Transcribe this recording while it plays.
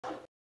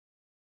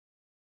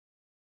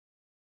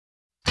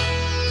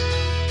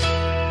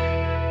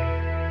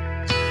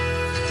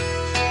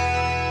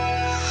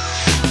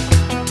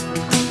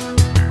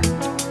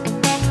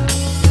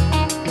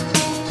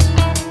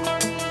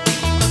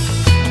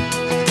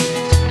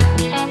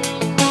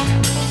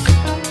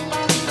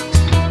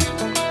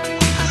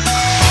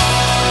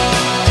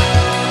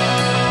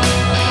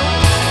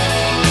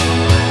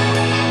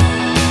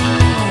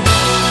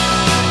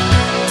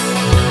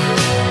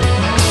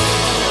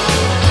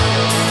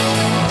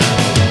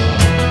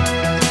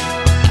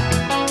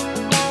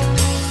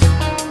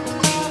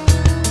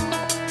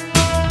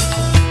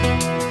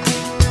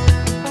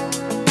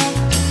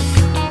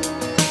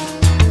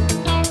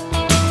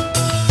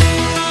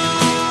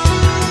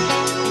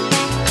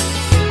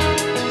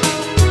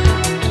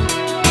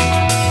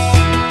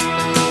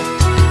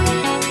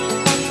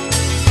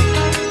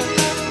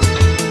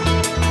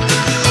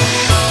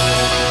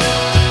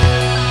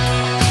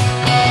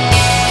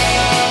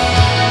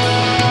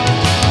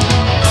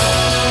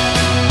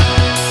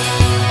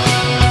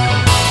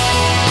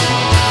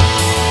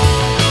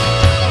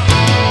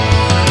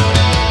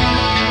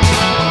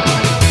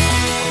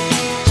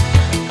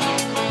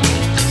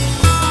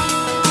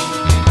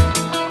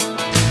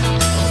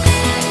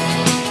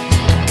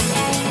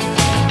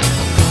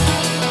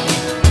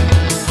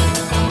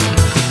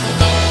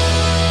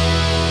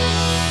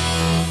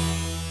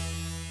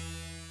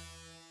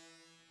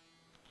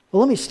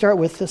Well, let me start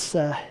with this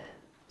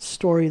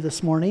story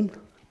this morning.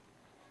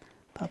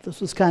 Thought this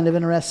was kind of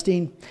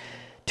interesting.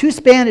 Two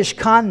Spanish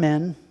con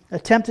men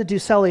attempted to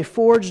sell a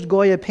forged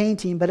Goya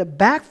painting, but it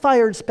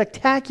backfired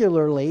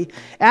spectacularly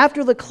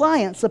after the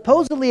client,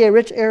 supposedly a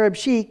rich Arab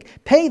sheik,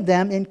 paid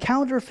them in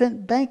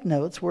counterfeit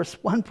banknotes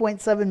worth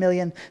 1.7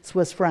 million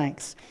Swiss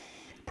francs,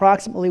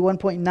 approximately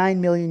 1.9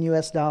 million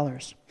US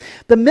dollars.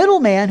 The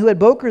middleman who had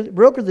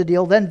brokered the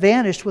deal then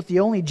vanished with the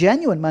only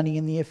genuine money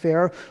in the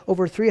affair,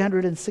 over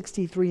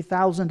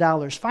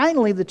 $363,000.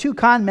 Finally, the two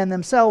con men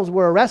themselves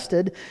were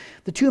arrested.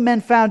 The two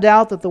men found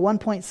out that the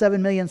 1.7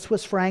 million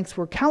Swiss francs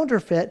were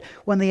counterfeit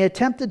when they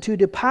attempted to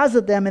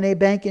deposit them in a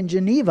bank in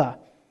Geneva.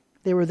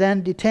 They were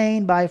then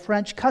detained by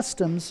French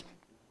customs,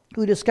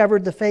 who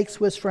discovered the fake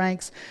Swiss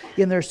francs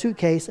in their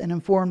suitcase and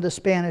informed the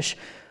Spanish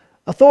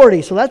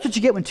authority. So that's what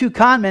you get when two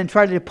con men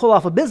try to pull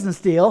off a business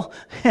deal.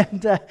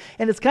 And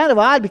it's kind of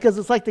odd because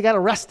it's like they got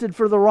arrested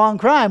for the wrong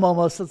crime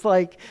almost. It's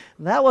like,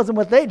 that wasn't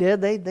what they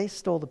did. They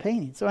stole the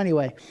painting. So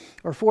anyway,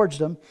 or forged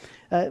them.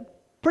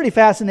 Pretty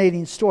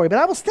fascinating story. But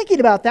I was thinking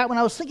about that when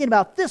I was thinking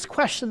about this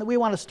question that we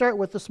want to start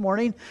with this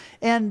morning.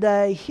 And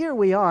here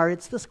we are.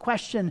 It's this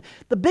question,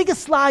 the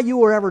biggest lie you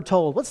were ever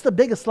told. What's the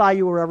biggest lie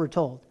you were ever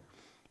told?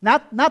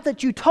 Not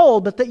that you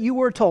told, but that you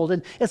were told.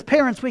 And as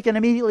parents, we can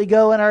immediately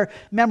go in our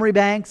memory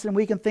banks and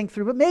we can think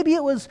through. But maybe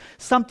it was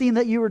something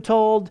that you were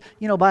told,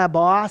 by a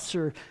boss,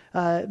 or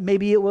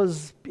maybe it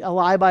was a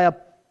lie by a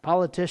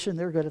politician.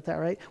 They're good at that,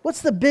 right?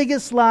 What's the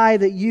biggest lie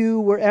that you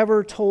were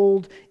ever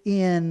told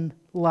in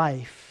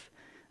life?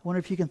 I wonder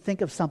if you can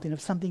think of something, if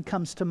something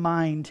comes to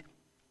mind.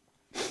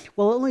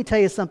 Well, let me tell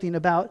you something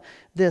about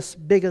this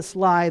biggest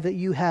lie that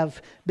you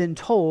have been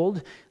told.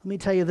 Let me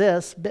tell you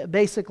this.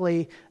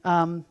 Basically,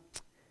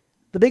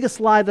 the biggest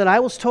lie that I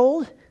was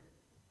told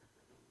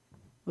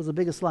was the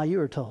biggest lie you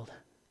were told.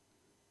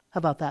 How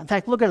about that? In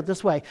fact, look at it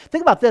this way.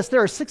 Think about this.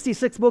 There are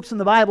 66 books in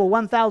the Bible,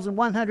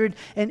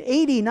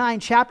 1,189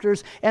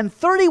 chapters, and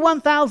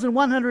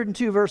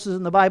 31,102 verses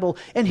in the Bible.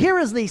 And here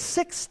is the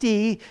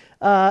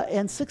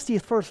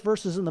 61st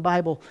verses in the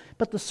Bible.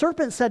 But the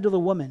serpent said to the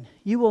woman,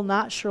 "You will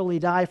not surely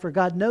die, for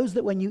God knows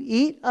that when you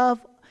eat of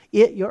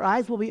it, your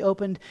eyes will be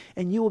opened,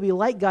 and you will be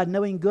like God,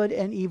 knowing good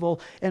and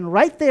evil." And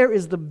right there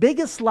is the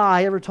biggest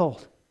lie ever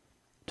told.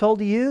 Told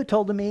to you,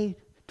 told to me,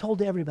 told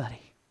to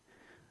everybody.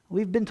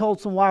 We've been told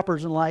some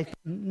whoppers in life.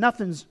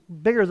 Nothing's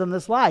bigger than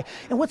this lie.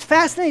 And what's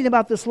fascinating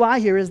about this lie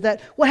here is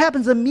that what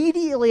happens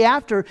immediately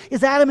after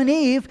is Adam and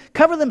Eve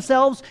cover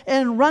themselves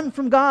and run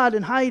from God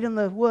and hide in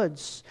the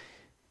woods,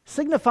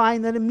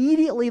 signifying that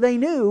immediately they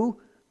knew,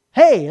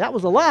 hey, that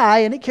was a lie,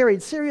 and it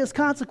carried serious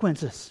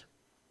consequences.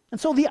 And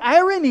so the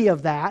irony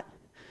of that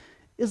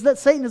is that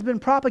Satan has been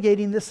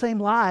propagating this same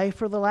lie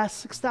for the last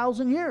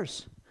 6,000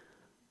 years.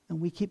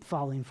 And we keep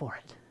falling for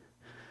it.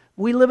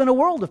 We live in a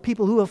world of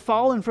people who have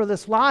fallen for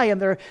this lie,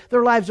 and their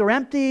lives are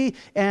empty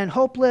and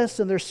hopeless,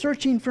 and they're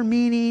searching for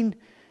meaning.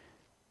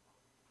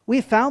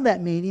 We found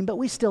that meaning, but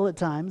we still at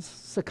times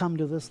succumb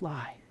to this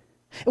lie.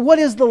 And what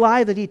is the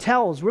lie that he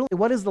tells? Really,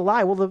 what is the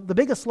lie? Well, the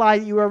biggest lie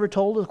that you were ever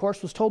told, of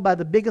course, was told by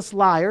the biggest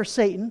liar,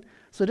 Satan.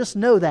 So just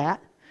know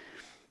that.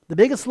 The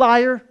biggest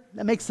liar,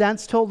 that makes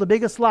sense, told the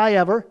biggest lie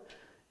ever.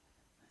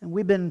 And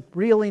we've been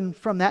reeling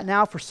from that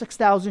now for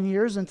 6,000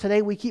 years, and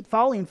today we keep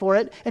falling for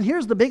it. And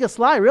here's the biggest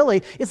lie,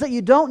 really, is that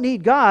you don't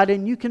need God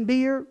and you can be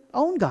your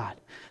own God.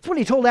 That's what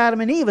he told Adam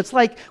and Eve. It's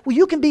like, well,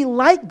 you can be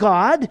like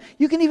God.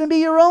 You can even be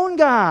your own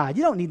God.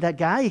 You don't need that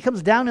guy. He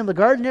comes down in the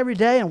garden every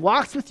day and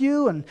walks with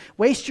you and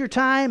wastes your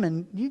time,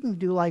 and you can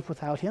do life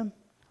without him.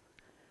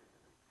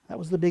 That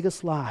was the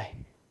biggest lie.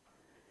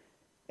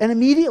 And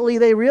immediately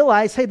they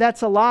realize, hey,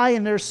 that's a lie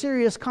and there's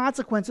serious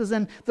consequences.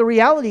 And the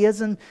reality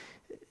is,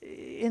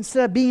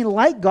 instead of being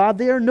like God,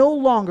 they are no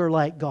longer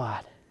like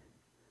God.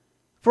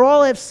 For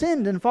all have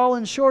sinned and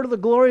fallen short of the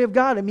glory of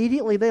God.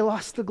 Immediately they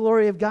lost the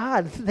glory of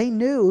God. They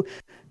knew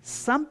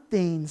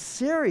something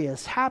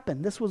serious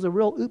happened. This was a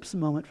real oops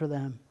moment for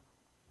them.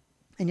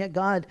 And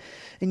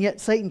yet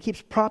Satan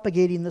keeps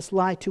propagating this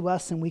lie to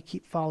us, and we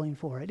keep falling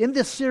for it. In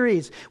this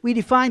series, we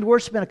defined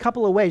worship in a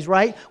couple of ways,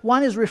 right?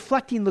 One is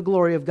reflecting the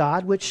glory of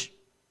God, which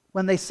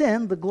when they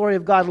sinned, the glory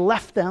of God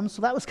left them,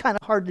 so that was kind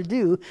of hard to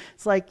do.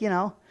 It's like,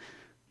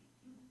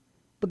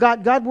 but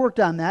God worked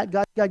on that.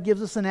 God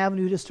gives us an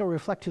avenue to still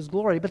reflect his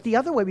glory. But the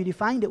other way we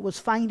defined it was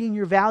finding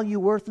your value,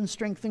 worth, and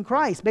strength in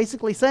Christ.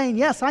 Basically saying,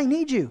 yes, I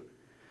need you.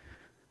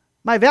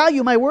 My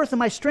value, my worth, and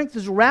my strength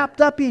is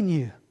wrapped up in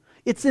you.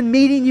 It's in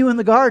meeting you in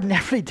the garden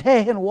every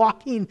day and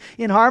walking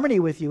in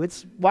harmony with you.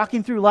 It's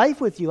walking through life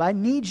with you. I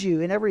need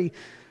you in every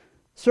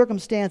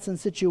circumstance and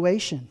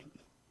situation.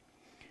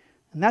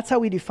 And that's how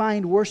we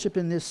defined worship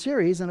in this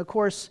series. And of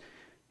course,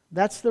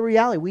 that's the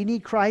reality. We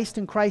need Christ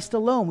and Christ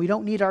alone. We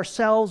don't need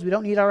ourselves. We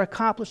don't need our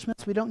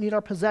accomplishments. We don't need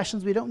our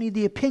possessions. We don't need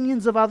the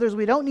opinions of others.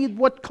 We don't need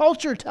what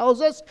culture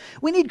tells us.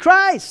 We need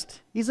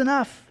Christ. He's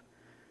enough.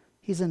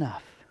 He's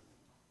enough.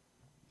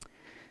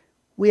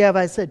 We have,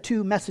 I said,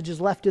 2 messages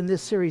left in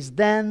this series.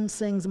 Then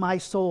sings my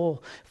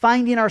soul.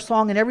 Finding our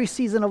song in every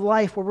season of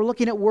life where we're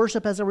looking at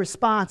worship as a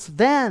response.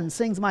 Then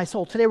sings my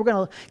soul. Today we're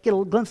going to get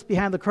a glimpse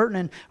behind the curtain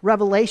in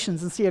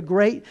Revelations and see a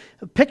great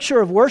picture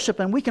of worship,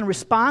 and we can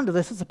respond to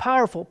this. It's a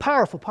powerful,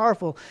 powerful,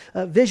 powerful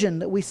vision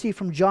that we see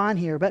from John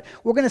here. But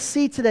we're going to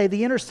see today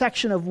the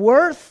intersection of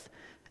worth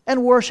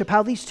and worship,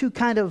 how these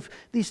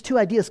two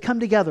ideas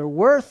come together,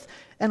 worth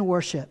and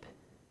worship.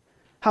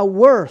 How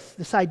worth,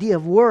 this idea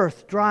of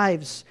worth,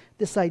 drives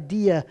this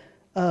idea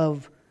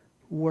of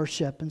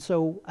worship. And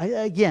so,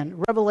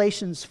 again,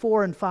 Revelations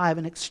 4 and 5,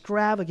 an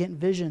extravagant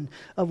vision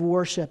of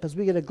worship as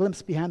we get a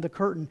glimpse behind the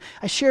curtain.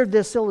 I shared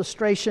this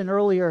illustration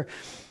earlier,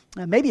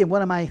 maybe in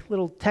one of my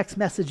little text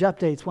message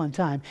updates one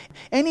time.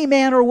 Any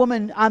man or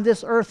woman on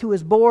this earth who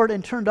is bored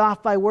and turned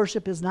off by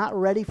worship is not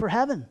ready for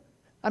heaven.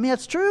 I mean,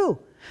 that's true.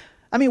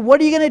 I mean,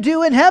 what are you going to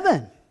do in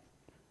heaven?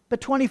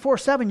 But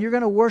 24/7, you're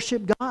going to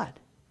worship God.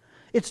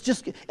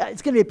 It's going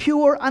to be a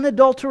pure,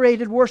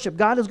 unadulterated worship.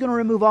 God is going to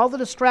remove all the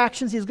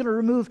distractions. He's going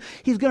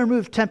to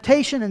remove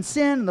temptation and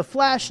sin and the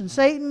flesh and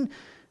Satan,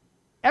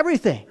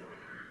 everything.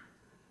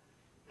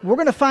 We're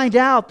going to find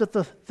out that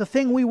the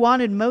thing we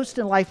wanted most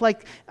in life,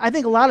 like I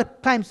think a lot of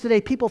times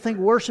today people think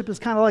worship is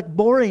kind of like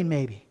boring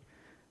maybe.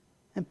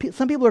 And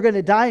some people are going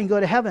to die and go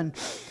to heaven,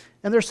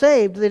 and they're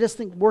saved. They just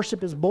think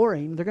worship is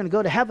boring. They're going to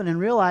go to heaven and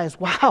realize,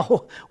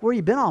 wow, where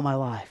you been all my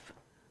life?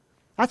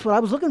 That's what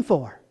I was looking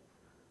for.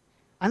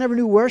 I never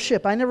knew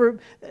worship. I never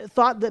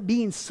thought that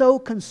being so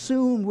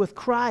consumed with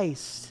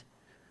Christ,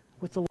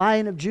 with the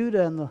Lion of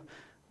Judah and the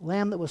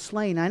Lamb that was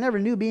slain, I never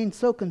knew being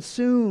so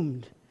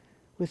consumed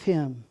with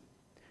Him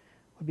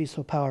would be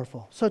so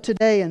powerful. So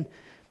today in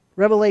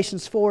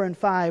Revelations 4 and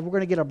 5, we're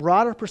going to get a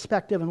broader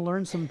perspective and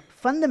learn some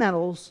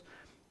fundamentals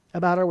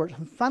about our worship,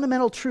 some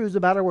fundamental truths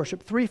about our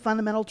worship, 3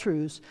 fundamental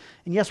truths.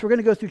 And yes, we're going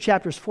to go through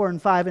chapters 4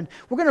 and 5, and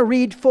we're going to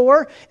read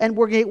 4, and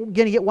we're going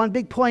to get one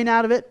big point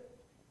out of it,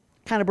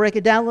 kind of break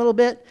it down a little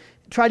bit,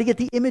 try to get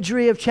the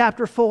imagery of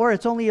chapter 4.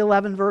 It's only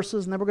 11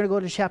 verses, and then we're going to go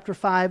to chapter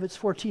 5. It's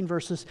 14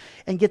 verses,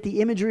 and get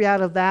the imagery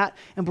out of that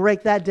and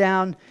break that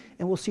down,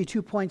 and we'll see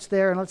 2 points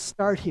there. And let's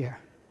start here.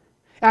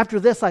 After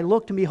this I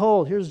looked, and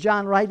behold, here's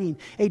John writing,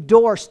 a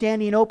door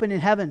standing open in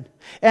heaven.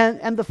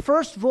 And the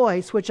first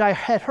voice which I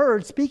had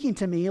heard speaking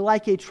to me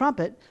like a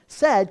trumpet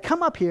said,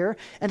 come up here,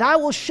 and I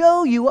will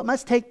show you what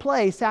must take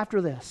place after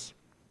this.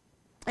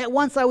 At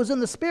once I was in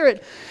the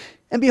Spirit,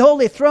 and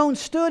behold, a throne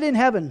stood in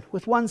heaven,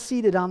 with one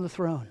seated on the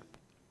throne.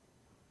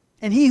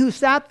 And he who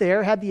sat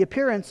there had the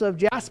appearance of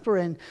jasper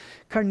and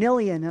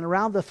carnelian, and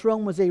around the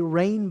throne was a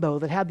rainbow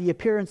that had the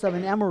appearance of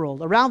an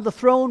emerald. Around the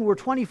throne were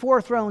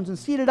 24 thrones, and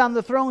seated on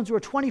the thrones were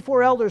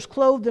 24 elders,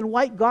 clothed in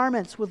white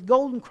garments, with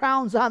golden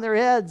crowns on their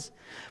heads.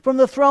 From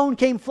the throne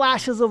came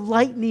flashes of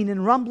lightning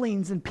and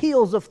rumblings and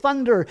peals of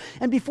thunder.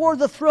 And before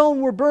the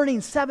throne were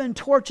burning 7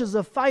 torches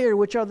of fire,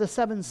 which are the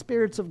 7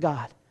 spirits of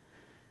God.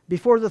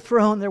 Before the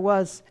throne there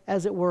was,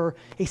 as it were,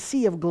 a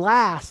sea of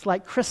glass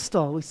like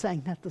crystal. We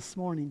sang that this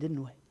morning,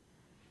 didn't we?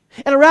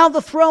 And around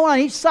the throne, on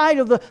each side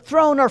of the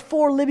throne, are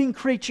 4 living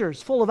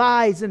creatures, full of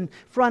eyes in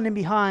front and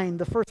behind.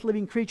 The first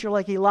living creature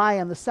like a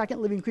lion, the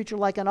second living creature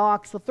like an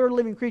ox, the third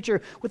living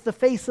creature with the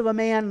face of a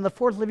man, and the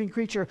fourth living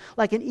creature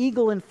like an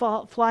eagle in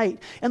flight.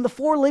 And the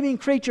 4 living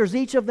creatures,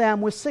 each of them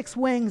with 6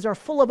 wings, are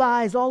full of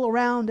eyes all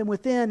around and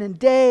within, and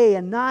day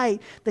and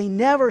night they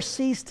never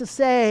cease to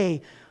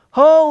say,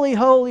 holy,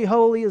 holy,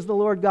 holy is the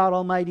Lord God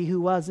Almighty, who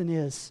was and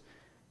is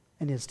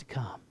to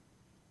come.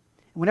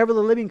 And whenever the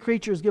living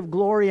creatures give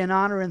glory and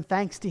honor and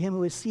thanks to Him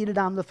who is seated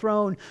on the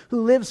throne,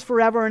 who lives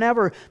forever and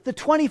ever, the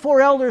 24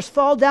 elders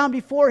fall down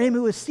before Him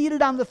who is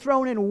seated on the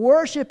throne and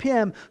worship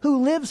Him who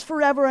lives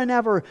forever and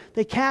ever.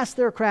 They cast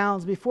their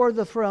crowns before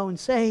the throne,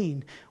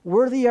 saying,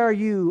 worthy are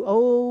you,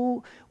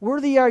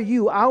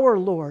 our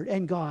Lord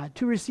and God,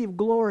 to receive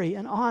glory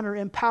and honor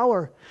and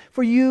power.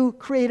 For you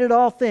created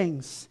all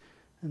things,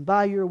 and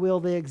by your will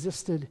they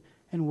existed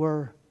and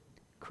were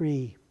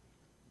created.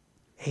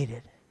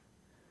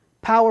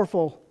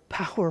 Powerful,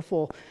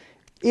 powerful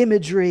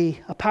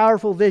imagery, a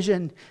powerful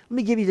vision. Let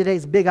me give you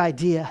today's big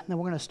idea, and then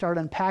we're going to start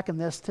unpacking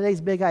this.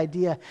 Today's big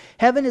idea.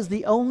 Heaven is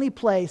the only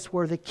place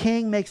where the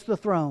king makes the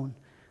throne.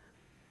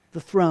 The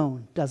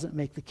throne doesn't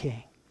make the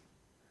king.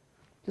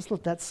 Just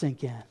let that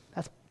sink in.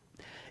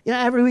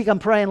 Every week I'm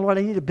praying, Lord,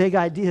 I need a big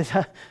idea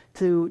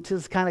to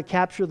just kind of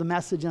capture the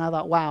message, and I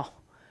thought, wow,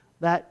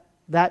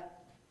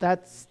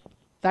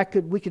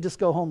 we could just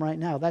go home right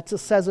now. That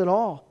just says it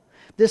all.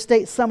 This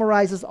state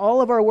summarizes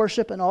all of our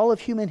worship and all of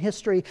human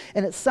history,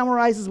 and it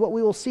summarizes what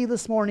we will see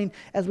this morning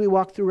as we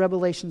walk through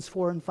Revelations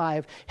 4 and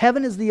 5.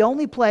 Heaven is the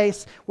only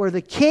place where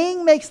the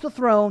king makes the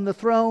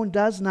throne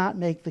does not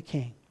make the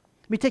king.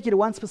 Let me take you to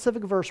one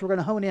specific verse we're going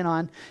to hone in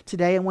on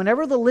today. And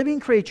whenever the living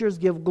creatures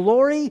give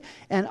glory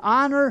and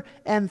honor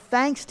and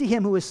thanks to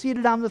Him who is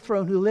seated on the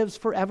throne, who lives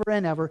forever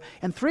and ever.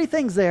 And 3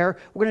 things there.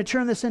 We're going to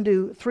turn this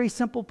into 3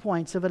 simple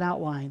points of an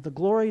outline. The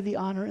glory, the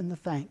honor, and the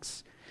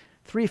thanks.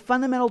 Three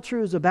fundamental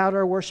truths about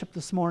our worship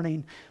this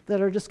morning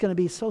that are just going to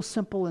be so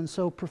simple and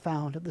so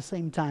profound at the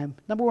same time.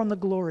 Number one, the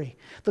glory.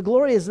 The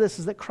glory is this,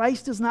 is that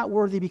Christ is not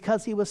worthy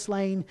because he was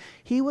slain.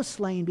 He was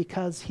slain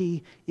because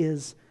he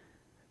is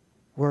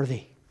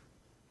worthy.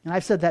 And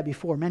I've said that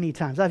before many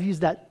times. I've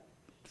used that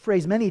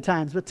phrase many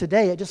times, but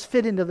today it just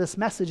fit into this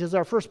message as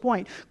our first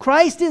point.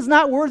 Christ is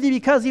not worthy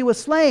because he was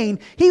slain.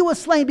 He was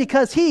slain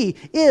because he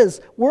is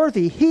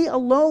worthy. He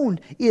alone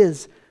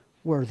is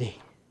worthy.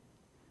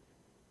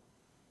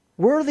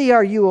 Worthy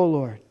are you, O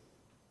Lord,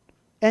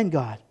 and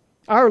God,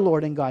 our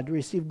Lord and God, to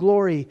receive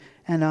glory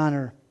and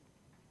honor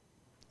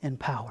and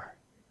power.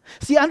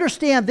 See,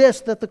 understand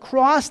this, that the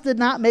cross did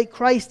not make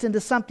Christ into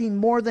something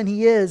more than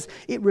he is.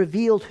 It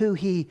revealed who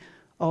he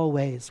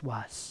always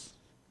was.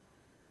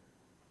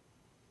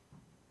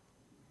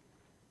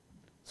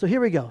 So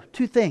here we go.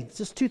 Two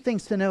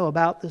things to know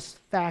about this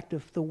fact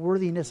of the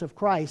worthiness of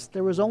Christ.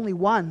 There was only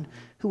one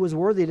who was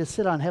worthy to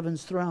sit on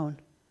heaven's throne.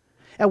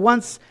 At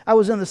once I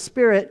was in the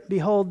Spirit,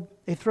 behold,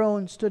 a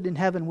throne stood in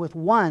heaven with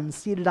one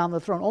seated on the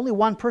throne. Only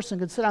one person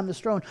could sit on this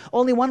throne.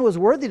 Only one was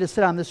worthy to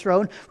sit on this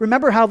throne.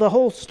 Remember how the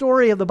whole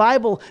story of the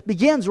Bible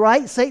begins,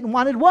 right? Satan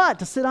wanted what?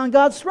 To sit on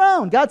God's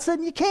throne. God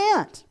said, you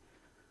can't.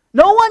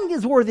 No one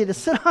is worthy to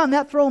sit on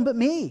that throne but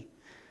me.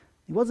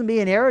 He wasn't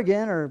being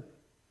arrogant, or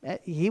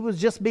he was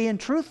just being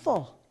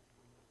truthful.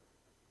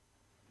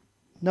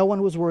 No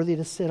one was worthy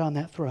to sit on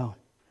that throne.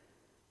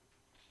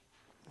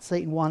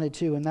 Satan wanted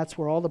to, and that's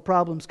where all the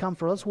problems come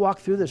from. Let's walk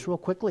through this real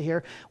quickly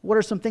here. What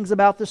are some things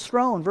about this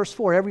throne? Verse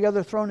 4, every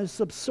other throne is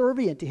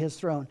subservient to his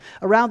throne.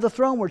 Around the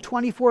throne were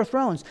 24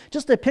 thrones.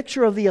 Just a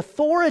picture of the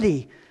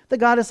authority that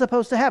God is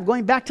supposed to have.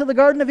 Going back to the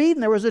Garden of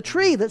Eden, there was a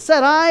tree that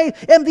said, I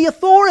am the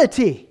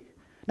authority.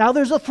 Now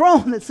there's a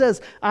throne that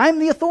says, I'm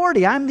the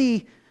authority. I'm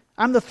the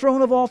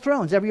throne of all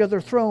thrones. Every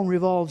other throne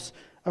revolves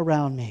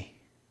around me.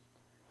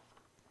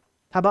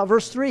 How about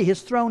verse 3?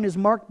 His throne is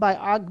marked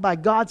by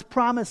God's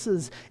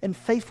promises and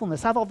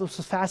faithfulness. I thought this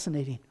was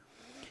fascinating.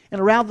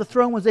 And around the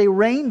throne was a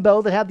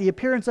rainbow that had the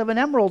appearance of an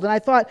emerald. And I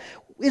thought,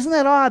 isn't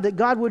that odd that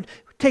God would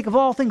take of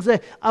all things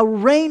a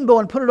rainbow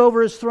and put it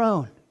over his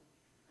throne?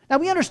 Now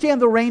we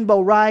understand the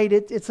rainbow, right?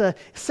 It's a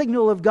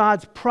signal of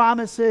God's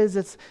promises.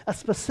 It's a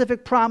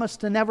specific promise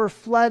to never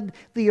flood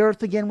the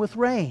earth again with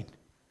rain.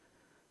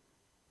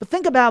 But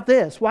think about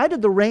this. Why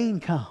did the rain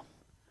come?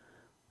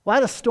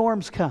 Why do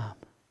storms come?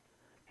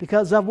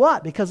 Because of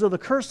what? Because of the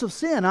curse of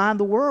sin on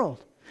the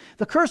world.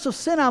 The curse of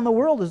sin on the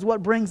world is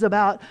what brings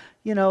about,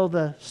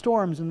 the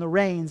storms and the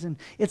rains. And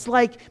it's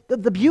like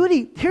the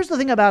beauty. Here's the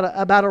thing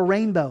about a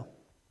rainbow.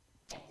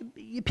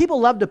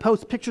 People love to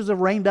post pictures of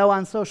rainbow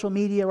on social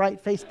media,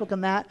 right? Facebook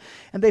and that.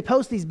 And they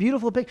post these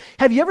beautiful pictures.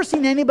 Have you ever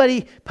seen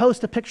anybody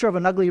post a picture of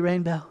an ugly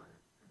rainbow?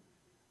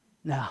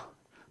 No.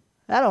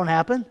 That don't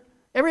happen.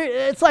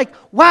 It's like,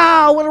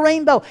 wow, what a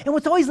rainbow. And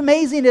what's always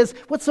amazing is,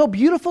 what's so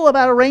beautiful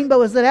about a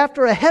rainbow is that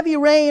after a heavy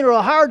rain or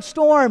a hard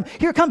storm,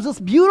 here comes this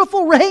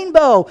beautiful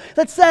rainbow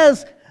that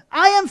says,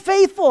 I am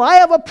faithful. I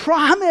have a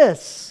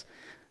promise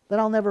that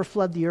I'll never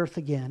flood the earth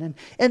again.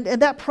 And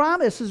that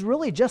promise is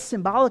really just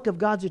symbolic of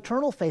God's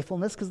eternal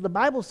faithfulness, because the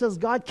Bible says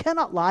God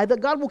cannot lie,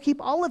 that God will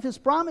keep all of his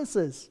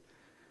promises.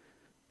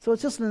 So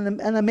it's just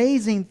an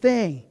amazing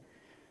thing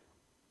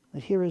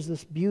that here is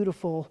this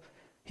beautiful,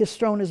 his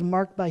throne is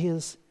marked by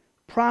his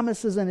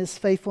promises and his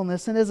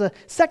faithfulness. And as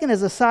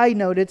a side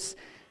note, it's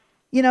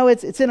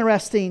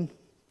interesting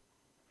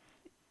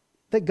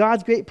that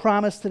God's great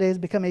promise today has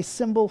become a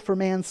symbol for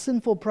man's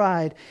sinful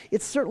pride.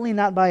 It's certainly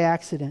not by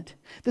accident.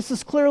 This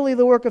is clearly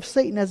the work of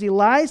Satan as he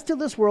lies to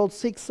this world,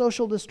 seeks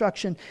social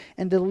destruction,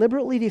 and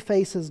deliberately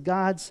defaces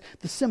the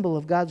symbol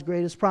of God's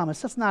greatest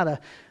promise. That's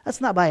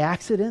not by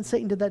accident.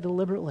 Satan did that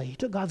deliberately. He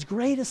took God's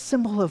greatest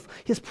symbol of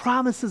his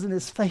promises and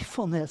his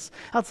faithfulness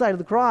outside of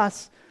the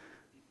cross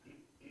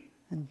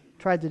and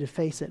tried to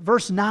deface it.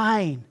 Verse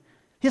 9.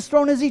 His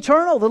throne is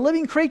eternal. The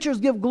living creatures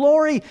give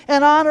glory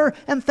and honor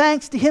and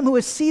thanks to him who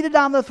is seated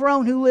on the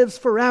throne, who lives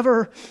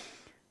forever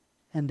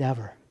and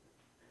ever.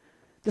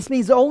 This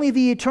means only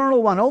the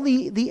eternal one,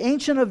 only the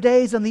Ancient of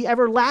Days and the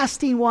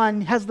everlasting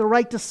one has the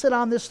right to sit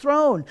on this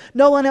throne.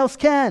 No one else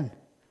can.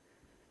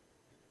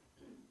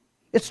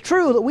 It's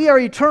true that we are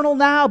eternal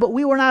now, but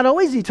we were not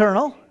always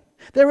eternal.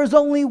 There is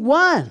only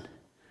one.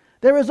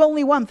 There is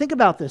only one. Think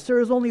about this. There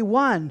is only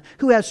one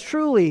who has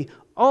truly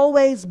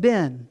always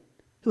been,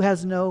 who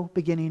has no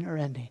beginning or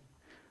ending.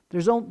 There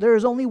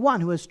is only one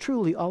who has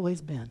truly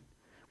always been,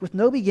 with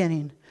no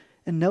beginning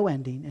and no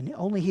ending, and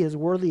only he is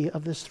worthy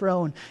of this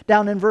throne.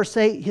 Down in verse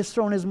 8, his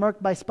throne is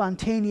marked by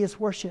spontaneous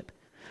worship.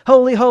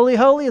 Holy, holy,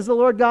 holy is the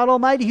Lord God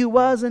Almighty, who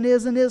was and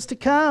is to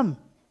come.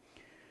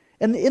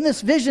 And in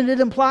this vision,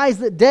 it implies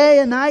that day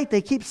and night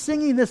they keep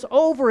singing this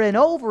over and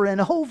over and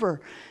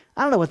over.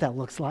 I don't know what that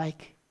looks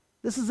like.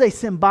 This is a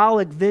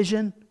symbolic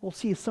vision. We'll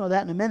see some of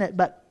that in a minute,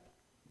 but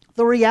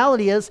the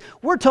reality is,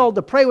 we're told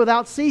to pray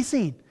without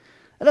ceasing.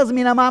 That doesn't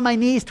mean I'm on my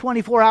knees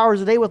 24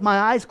 hours a day with my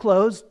eyes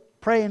closed,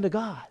 praying to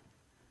God.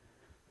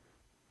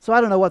 So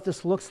I don't know what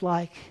this looks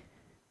like.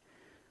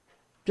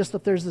 Just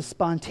that there's this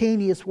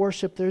spontaneous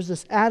worship, there's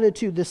this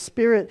attitude, this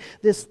spirit,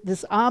 this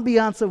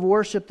ambiance of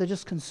worship that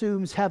just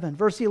consumes heaven.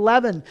 Verse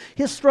 11,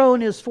 His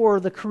throne is for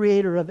the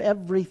Creator of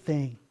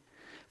everything.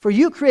 For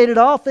you created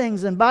all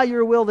things, and by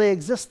your will they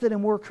existed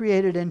and were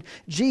created. And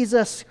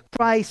Jesus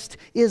Christ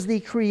is the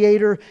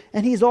Creator,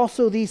 and He's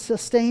also the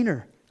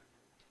sustainer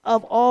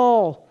of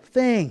all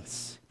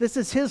things. This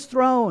is His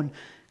throne.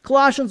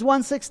 Colossians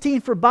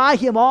 1:16, for by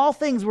Him all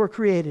things were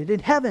created, in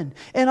heaven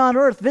and on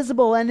earth,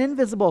 visible and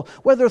invisible,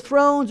 whether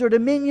thrones or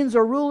dominions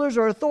or rulers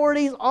or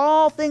authorities,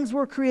 all things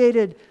were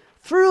created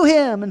through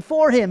Him and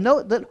for Him.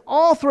 Note that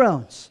all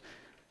thrones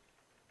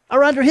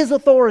are under His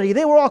authority.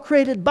 They were all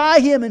created by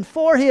Him and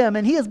for Him,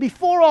 and He is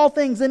before all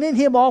things, and in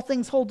Him all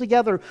things hold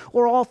together,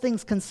 or all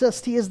things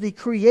consist. He is the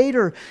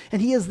Creator,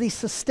 and He is the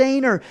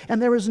sustainer, and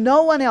there is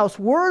no one else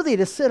worthy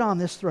to sit on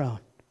this throne.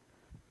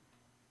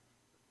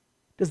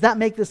 Does that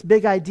make this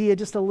big idea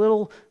just a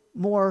little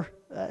more,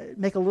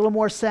 make a little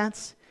more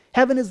sense?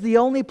 Heaven is the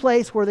only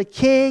place where the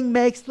king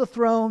makes the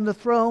throne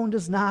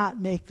does not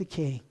make the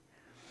king.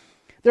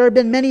 There have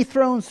been many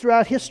thrones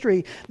throughout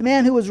history. The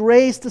man who was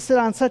raised to sit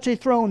on such a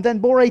throne then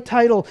bore a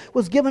title,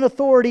 was given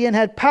authority, and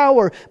had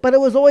power, but it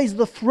was always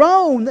the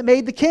throne that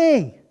made the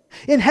king.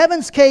 In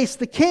heaven's case,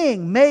 the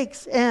king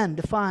makes and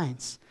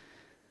defines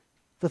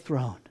the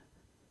throne.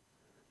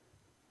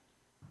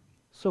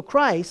 So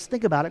Christ,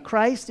 think about it,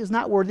 Christ is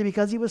not worthy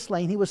because He was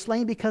slain. He was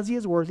slain because He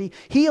is worthy.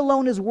 He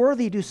alone is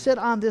worthy to sit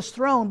on this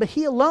throne, but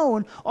He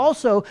alone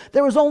also,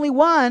 there was only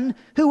one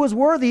who was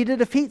worthy to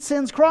defeat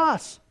sin's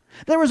cross.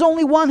 There was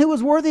only one who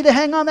was worthy to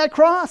hang on that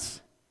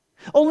cross.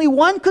 Only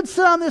one could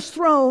sit on this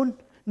throne.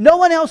 No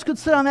one else could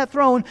sit on that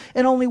throne,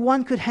 and only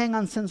one could hang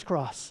on sin's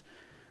cross.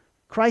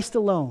 Christ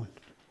alone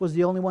was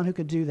the only one who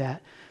could do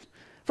that.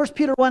 1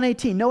 Peter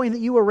 1:18, knowing that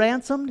you were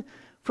ransomed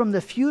from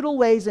the futile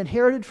ways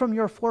inherited from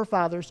your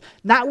forefathers,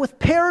 not with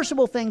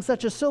perishable things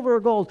such as silver or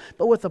gold,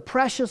 but with the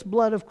precious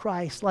blood of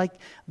Christ, like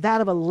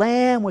that of a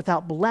lamb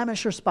without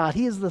blemish or spot.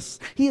 He is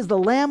the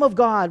Lamb of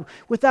God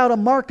without a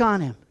mark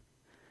on Him.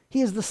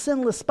 He is the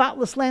sinless,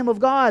 spotless Lamb of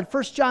God.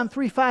 1 John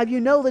 3:5,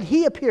 you know that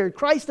He appeared,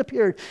 Christ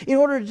appeared, in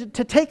order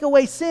to take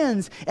away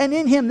sins, and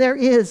in Him there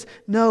is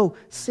no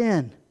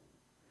sin.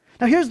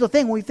 Now here's the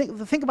thing, when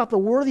we think about the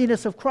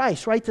worthiness of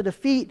Christ, right, to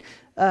defeat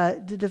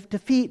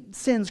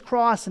sin's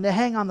cross and to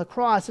hang on the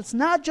cross, it's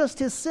not just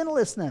His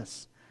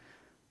sinlessness,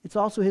 it's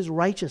also His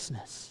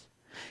righteousness.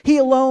 He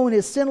alone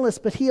is sinless,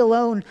 but He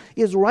alone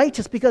is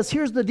righteous, because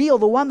here's the deal,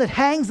 the one that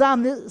hangs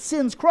on the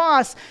sin's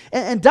cross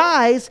and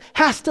dies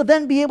has to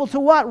then be able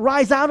to what?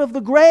 Rise out of the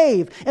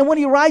grave. And when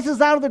He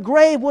rises out of the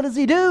grave, what does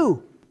He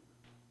do?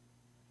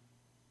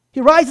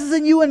 He rises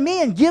in you and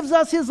me and gives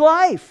us His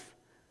life.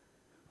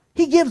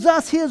 He gives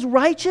us His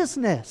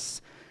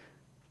righteousness.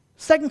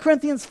 2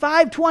 Corinthians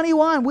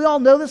 5:21, we all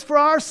know this, for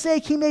our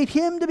sake He made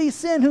Him to be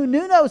sin who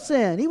knew no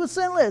sin. He was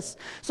sinless,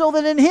 so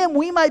that in Him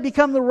we might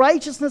become the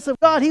righteousness of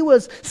God. He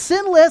was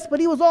sinless, but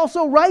He was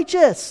also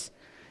righteous.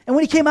 And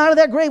when He came out of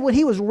that grave, when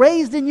He was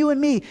raised in you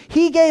and me,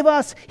 He gave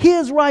us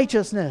His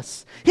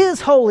righteousness,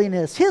 His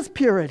holiness, His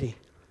purity,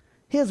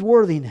 His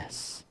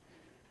worthiness.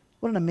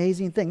 What an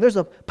amazing thing. There's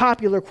a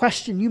popular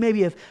question. You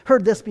maybe have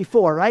heard this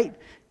before, right?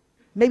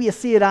 Maybe you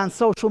see it on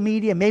social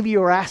media. Maybe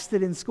you were asked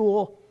it in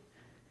school.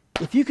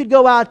 If you could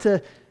go out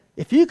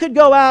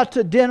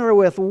to dinner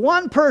with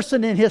one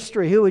person in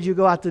history, who would you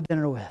go out to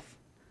dinner with?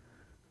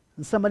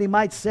 And somebody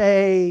might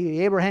say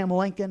Abraham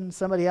Lincoln.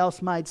 Somebody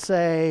else might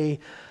say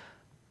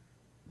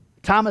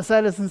Thomas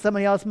Edison.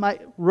 Somebody else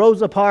might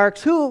Rosa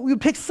Parks. Who you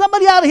pick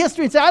somebody out of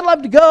history and say, I'd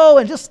love to go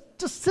and just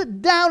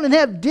sit down and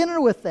have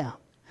dinner with them.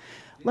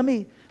 Let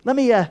me.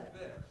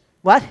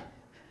 What?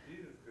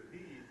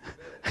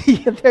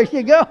 Yeah, there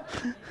you go.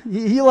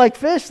 You like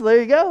fish? There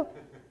you go.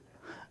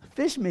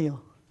 Fish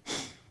meal.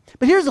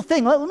 But here's the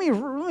thing. Let me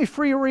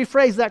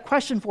rephrase that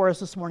question for us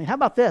this morning. How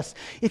about this?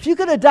 If you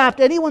could adopt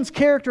anyone's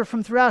character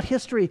from throughout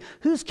history,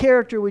 whose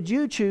character would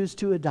you choose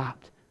to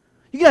adopt?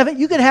 You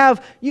could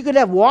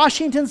have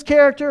Washington's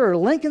character or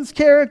Lincoln's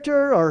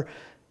character or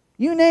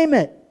you name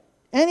it.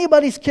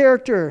 Anybody's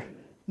character.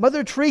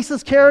 Mother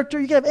Teresa's character.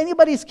 You could have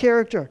anybody's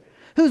character.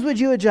 Whose would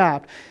you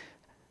adopt?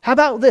 How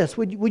about this?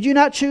 Would you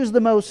not choose the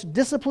most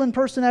disciplined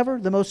person ever,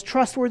 the most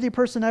trustworthy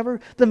person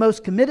ever, the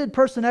most committed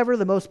person ever,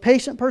 the most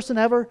patient person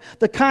ever,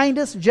 the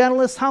kindest,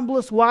 gentlest,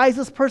 humblest,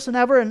 wisest person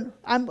ever? And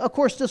I'm, of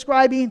course,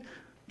 describing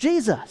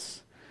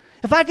Jesus.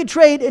 If I could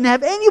trade and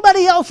have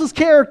anybody else's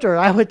character,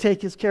 I would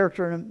take His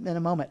character in a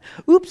moment.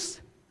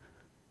 Oops,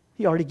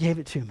 He already gave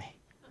it to me.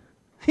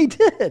 He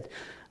did.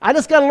 I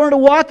just got to learn to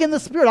walk in the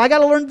Spirit. I got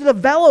to learn to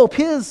develop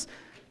His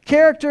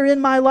character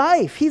in my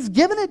life. He's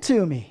given it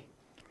to me.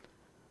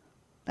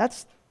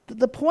 That's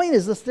the point,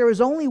 is this: there is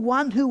only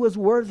one who was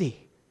worthy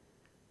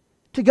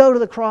to go to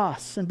the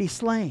cross and be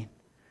slain.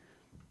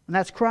 And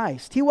that's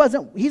Christ.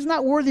 He's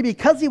not worthy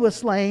because He was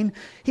slain.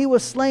 He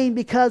was slain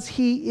because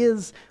He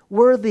is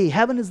worthy.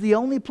 Heaven is the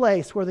only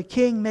place where the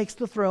king makes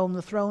the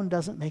throne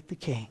doesn't make the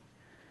king.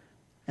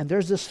 And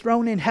there's this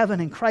throne in heaven,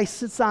 and Christ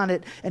sits on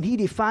it, and He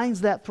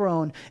defines that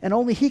throne, and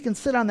only He can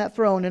sit on that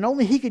throne, and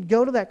only He could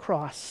go to that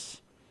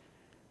cross.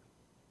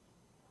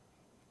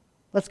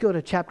 Let's go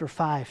to chapter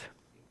 5.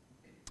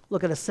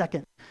 Look at a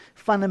second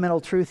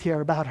fundamental truth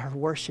here about our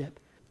worship.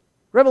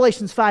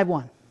 Revelations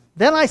 5:1.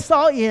 Then I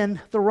saw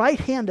in the right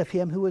hand of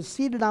him who was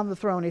seated on the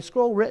throne a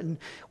scroll written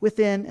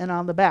within and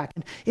on the back.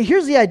 And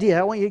here's the idea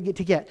I want you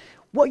to get.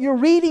 What you're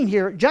reading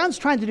here, John's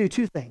trying to do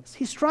two things.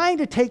 He's trying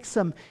to take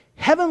some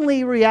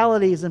heavenly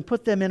realities and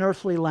put them in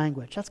earthly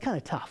language. That's kind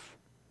of tough.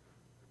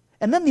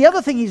 And then the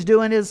other thing he's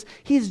doing is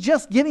he's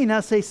just giving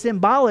us a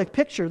symbolic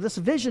picture. This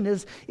vision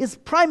is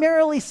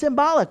primarily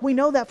symbolic. We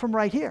know that from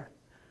right here.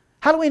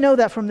 How do we know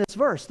that from this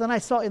verse? Then I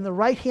saw in the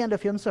right hand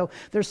of him, so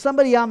there's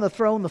somebody on the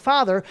throne, the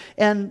Father,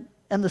 and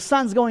the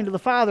Son's going to the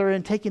Father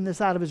and taking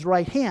this out of his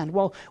right hand.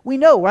 Well, we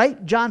know,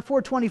 right? John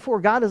 4:24,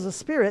 God is a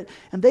spirit,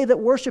 and they that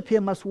worship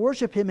him must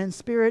worship him in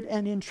spirit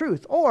and in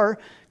truth. Or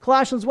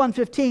Colossians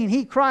 1:15,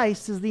 he,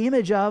 Christ, is the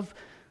image of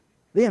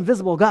the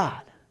invisible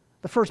God,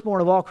 the firstborn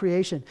of all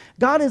creation.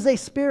 God is a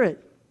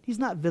spirit. He's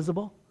not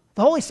visible.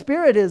 The Holy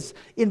Spirit is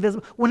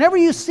invisible. Whenever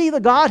you see the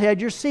Godhead,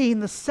 you're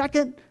seeing the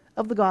second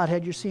of the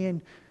Godhead. You're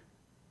seeing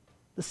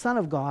the Son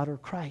of God, or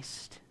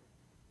Christ.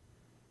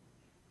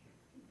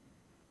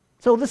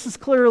 So this is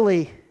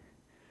clearly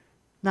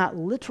not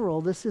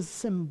literal. This is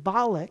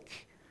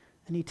symbolic.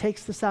 And he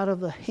takes this out of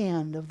the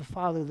hand of the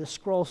Father, the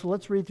scroll. So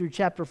let's read through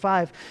chapter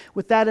 5.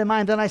 With that in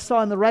mind, then I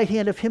saw in the right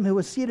hand of him who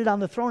was seated on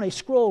the throne a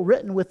scroll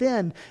written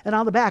within and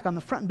on the back, on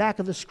the front and back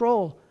of the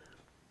scroll,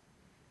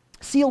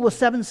 sealed with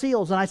 7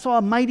 seals. And I saw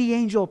a mighty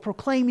angel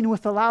proclaiming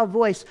with a loud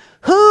voice,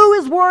 "Who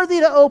is worthy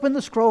to open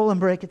the scroll and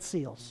break its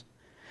seals?"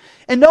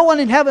 And no one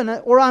in heaven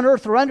or on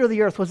earth or under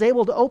the earth was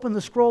able to open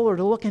the scroll or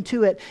to look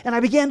into it. And I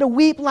began to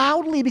weep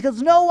loudly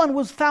because no one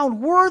was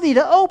found worthy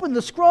to open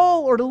the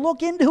scroll or to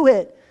look into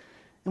it.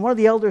 And one of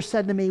the elders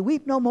said to me,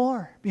 "Weep no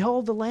more.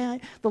 Behold, the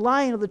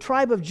Lion of the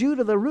tribe of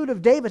Judah, the root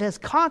of David, has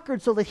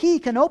conquered so that he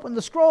can open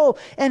the scroll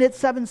and its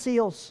 7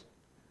 seals."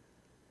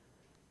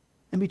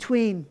 And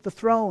between the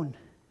throne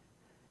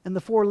and the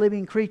 4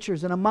 living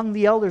creatures, and among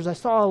the elders, I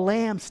saw a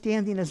lamb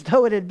standing as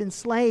though it had been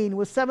slain,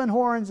 with 7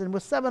 horns and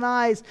with 7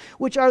 eyes,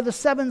 which are the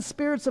 7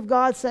 spirits of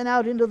God sent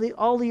out into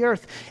all the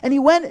earth. And he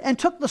went and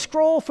took the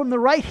scroll from the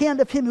right hand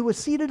of him who was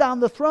seated on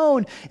the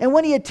throne. And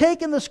when he had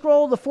taken the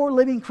scroll, the 4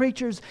 living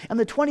creatures and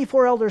the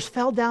 24 elders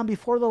fell down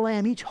before the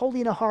Lamb, each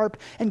holding a harp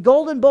and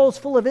golden bowls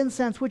full of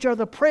incense, which are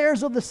the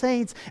prayers of the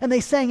saints. And they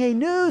sang a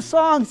new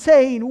song,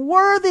 saying,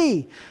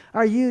 "Worthy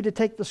are you to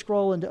take the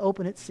scroll and to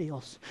open its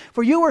seals.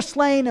 For you were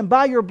slain, and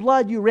by your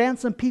blood you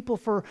ransomed people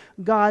for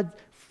God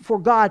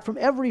from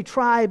every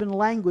tribe and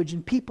language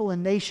and people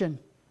and nation.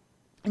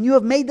 And you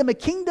have made them a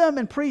kingdom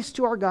and priests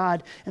to our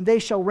God, and they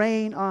shall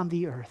reign on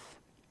the earth."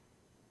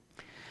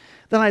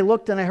 Then I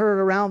looked and I heard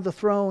around the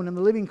throne and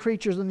the living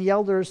creatures and the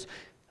elders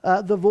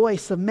the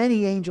voice of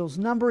many angels,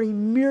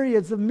 numbering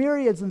myriads of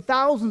myriads and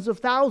thousands of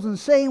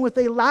thousands, saying with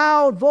a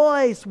loud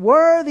voice,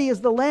 "Worthy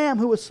is the Lamb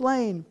who was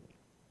slain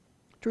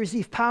to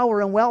receive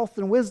power and wealth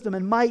and wisdom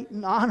and might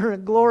and honor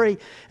and glory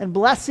and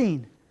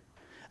blessing."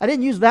 I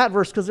didn't use that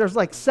verse because there's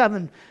like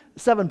seven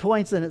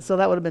points in it, so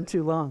that would have been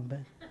too long.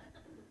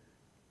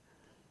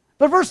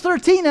 But verse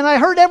 13, "And I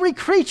heard every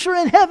creature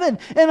in heaven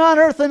and on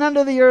earth and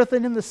under the earth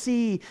and in the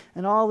sea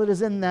and all that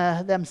is in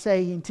them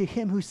saying, to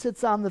him who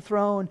sits on the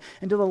throne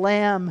and to the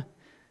Lamb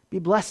be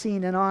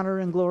blessing and honor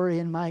and glory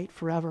and might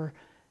forever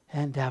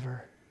and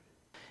ever."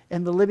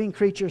 And the living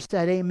creatures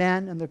said,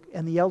 "Amen,"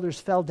 and the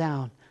elders fell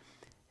down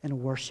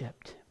and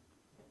worshipped.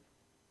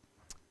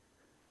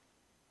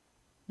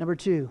 Number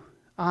 2,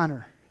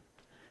 honor.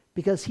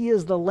 Because he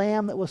is the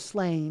Lamb that was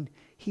slain,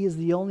 he is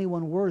the only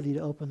one worthy to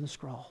open the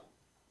scroll.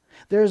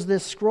 There's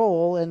this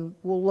scroll, and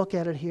we'll look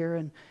at it here,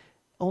 and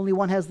only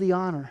one has the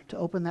honor to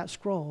open that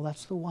scroll.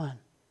 That's the one,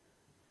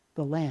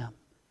 the Lamb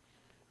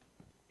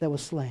that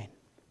was slain.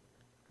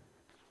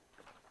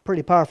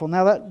 Pretty powerful.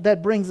 Now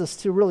that brings us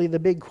to really the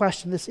big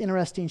question. This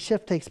interesting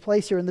shift takes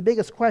place here, and the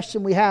biggest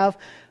question we have,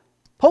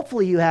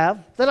 hopefully you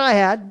have, that I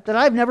had, that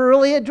I've never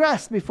really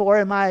addressed before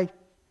in my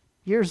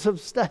years of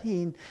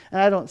studying.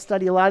 And I don't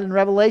study a lot in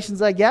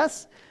Revelations, I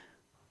guess.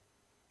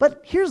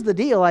 But here's the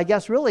deal, I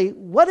guess, really.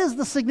 What is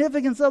the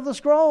significance of the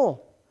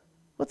scroll?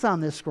 What's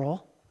on this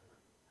scroll?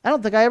 I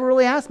don't think I ever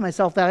really asked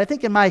myself that. I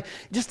think in my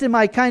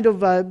kind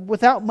of,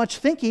 without much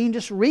thinking,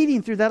 just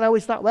reading through that, I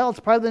always thought, well, it's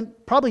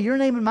probably your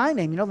name and my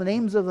name, the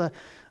names of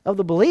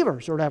the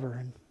believers or whatever.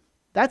 And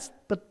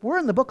but we're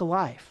in the book of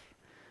life.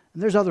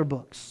 And there's other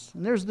books.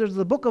 And there's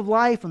the book of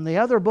life and the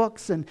other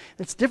books, and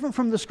it's different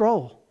from the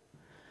scroll.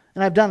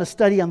 And I've done a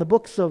study on the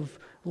books of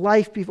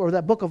life before, or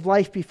that book of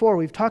life before.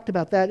 We've talked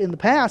about that in the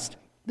past.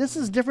 This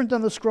is different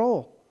than the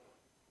scroll.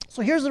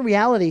 So here's the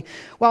reality.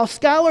 While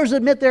scholars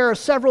admit there are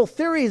several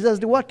theories as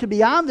to what could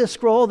be on this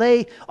scroll,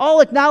 they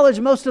all acknowledge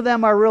most of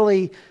them are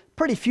really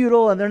pretty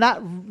futile, and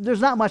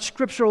there's not much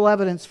scriptural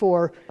evidence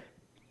for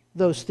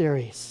those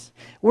theories.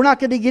 We're not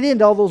going to get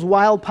into all those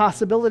wild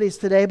possibilities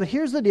today, but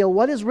here's the deal.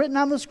 What is written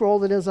on the scroll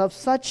that is of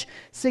such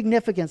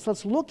significance?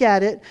 Let's look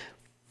at it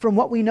from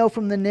what we know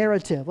from the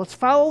narrative. Let's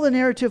follow the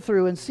narrative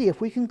through and see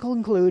if we can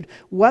conclude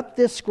what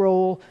this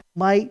scroll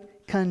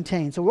might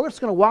contain. So we're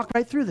just going to walk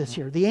right through this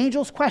here. The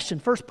angel's question,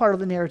 first part of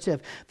the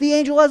narrative. The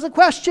angel has a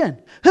question.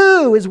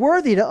 Who is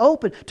worthy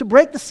to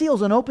break the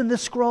seals and open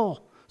this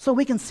scroll so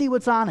we can see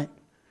what's on it?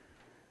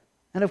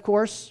 And of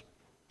course,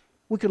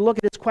 we could look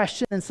at his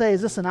question and say,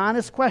 is this an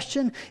honest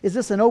question? Is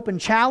this an open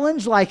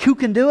challenge? Like, who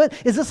can do it?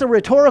 Is this a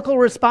rhetorical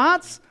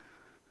response?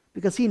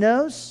 Because he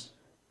knows.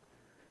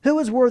 Who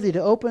is worthy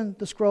to open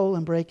the scroll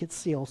and break its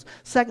seals?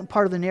 Second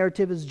part of the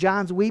narrative is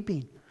John's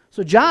weeping.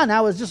 So John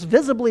now is just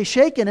visibly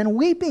shaken and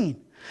weeping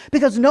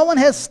because no one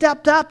has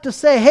stepped up to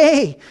say,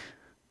 hey,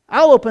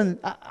 I'll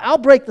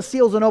break the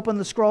seals and open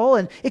the scroll.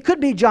 And it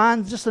could be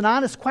John's just an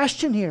honest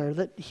question here,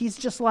 that he's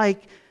just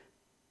like,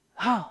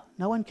 oh,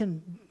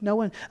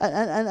 an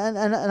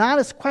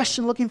honest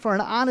question looking for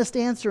an honest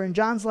answer. And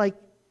John's like,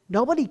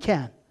 nobody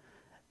can.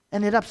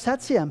 And it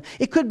upsets him.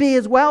 It could be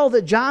as well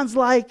that John's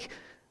like,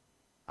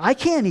 I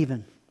can't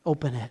even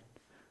open it.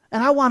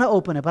 And I want to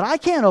open it, but I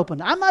can't open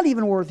it. I'm not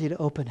even worthy to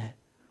open it.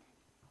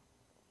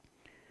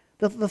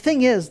 The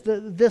thing is,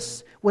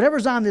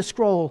 whatever's on this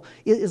scroll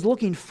is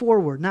looking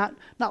forward, not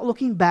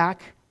looking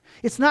back.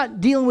 It's not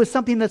dealing with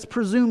something that's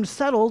presumed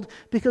settled,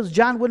 because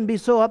John wouldn't be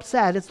so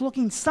upset. It's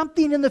looking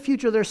something in the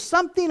future. There's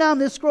something on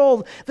this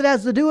scroll that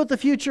has to do with the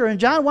future, and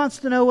John wants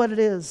to know what it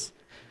is.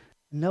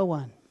 No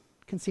one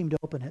can seem to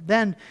open it.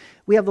 Then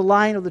we have the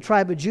Lion of the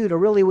tribe of Judah.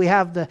 Really, we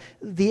have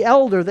the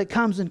elder that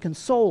comes and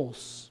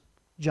consoles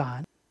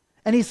John.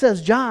 And he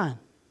says, John,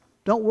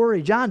 don't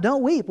worry. John,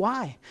 don't weep.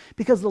 Why?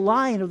 Because the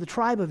Lion of the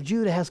tribe of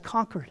Judah has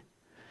conquered.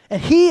 And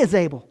he is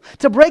able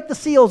to break the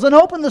seals and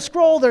open the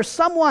scroll. There's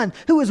someone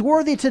who is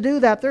worthy to do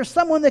that. There's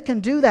someone that can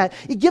do that.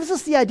 It gives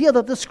us the idea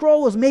that the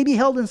scroll was maybe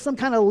held in some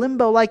kind of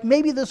limbo. Like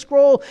maybe the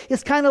scroll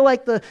is kind of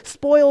like the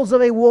spoils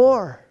of a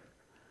war.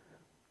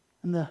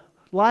 And the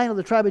Lion of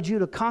the tribe of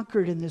Judah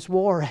conquered in this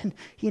war. And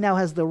he now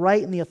has the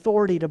right and the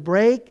authority to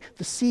break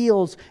the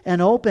seals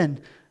and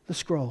open the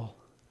scroll.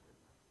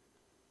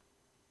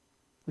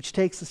 Which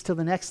takes us to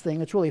the next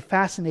thing. It's really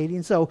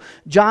fascinating. So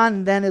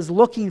John then is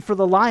looking for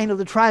the Lion of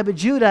the tribe of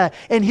Judah,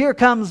 and here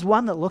comes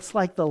one that looks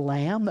like the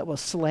lamb that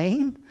was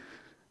slain.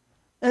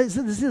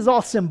 This is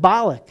all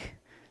symbolic.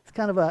 It's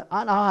kind of an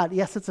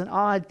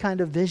odd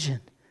kind of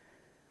vision.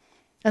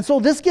 And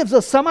so this gives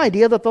us some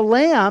idea that the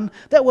lamb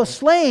that was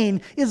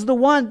slain is the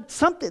one,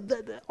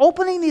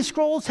 opening these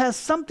scrolls has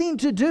something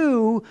to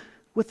do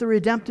with the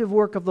redemptive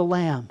work of the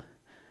lamb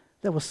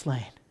that was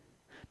slain.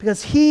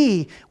 Because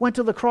he went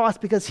to the cross,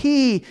 because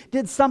he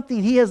did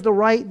something. He has the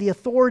right, the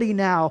authority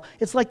now.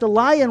 It's like the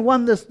lion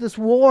won this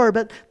war,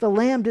 but the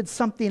lamb did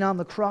something on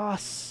the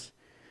cross.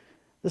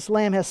 This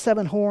lamb has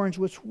 7 horns,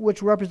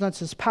 which represents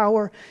his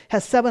power,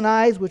 has 7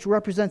 eyes, which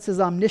represents his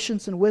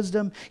omniscience and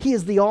wisdom. He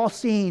is the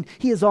all-seeing.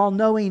 He is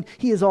all-knowing.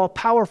 He is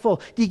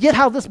all-powerful. Do you get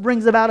how this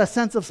brings about a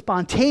sense of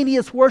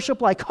spontaneous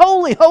worship? Like,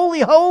 holy, holy,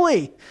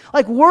 holy.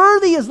 Like,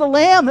 worthy is the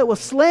lamb that was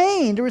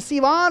slain to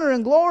receive honor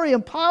and glory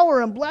and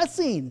power and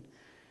blessing.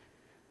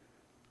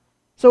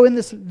 So in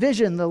this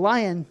vision, the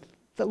lion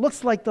that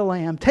looks like the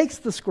lamb takes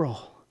the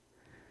scroll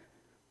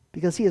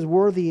because he is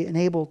worthy and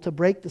able to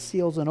break the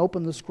seals and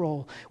open the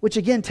scroll, which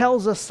again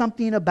tells us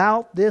something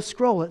about this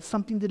scroll. It's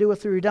something to do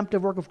with the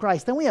redemptive work of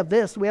Christ. Then we have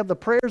this. We have the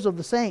prayers of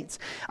the saints.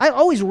 I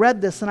always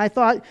read this and I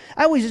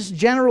always just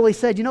generally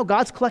said,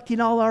 God's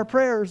collecting all our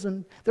prayers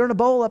and they're in a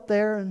bowl up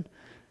there.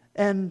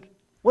 And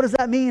what does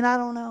that mean? I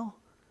don't know.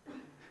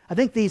 I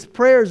think these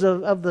prayers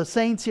of the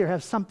saints here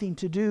have something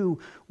to do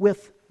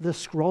with the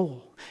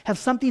scroll, have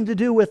something to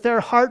do with their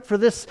heart for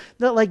this,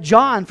 like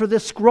John, for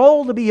this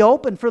scroll to be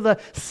opened, for the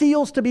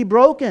seals to be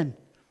broken.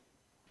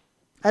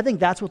 I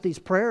think that's what these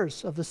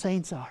prayers of the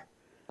saints are.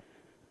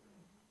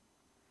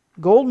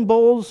 Golden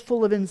bowls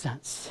full of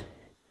incense,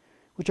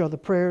 which are the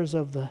prayers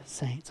of the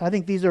saints. I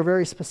think these are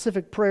very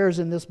specific prayers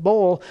in this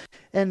bowl,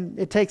 and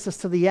it takes us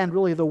to the end,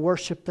 really the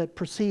worship that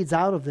proceeds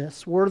out of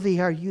this.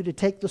 Worthy are you to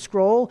take the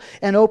scroll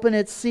and open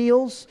its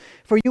seals,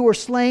 for you were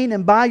slain,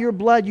 and by your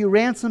blood you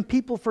ransomed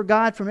people for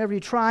God from every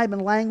tribe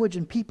and language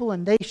and people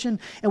and nation.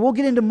 And we'll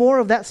get into more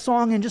of that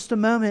song in just a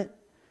moment.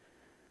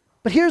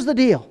 But here's the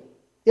deal.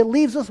 It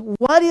leaves us,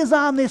 what is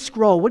on this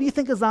scroll? What do you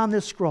think is on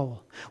this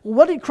scroll? Well,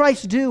 what did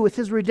Christ do with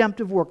his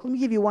redemptive work? Let me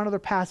give you one other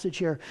passage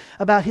here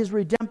about his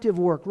redemptive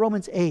work,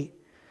 Romans 8.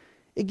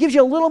 It gives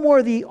you a little more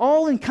of the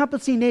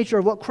all-encompassing nature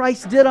of what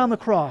Christ did on the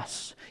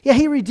cross. Yeah,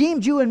 he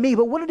redeemed you and me,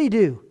 but what did he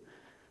do?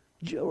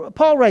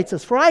 Paul writes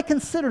this, for I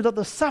consider that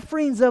the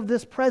sufferings of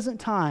this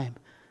present time,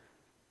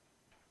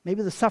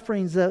 maybe the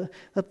sufferings that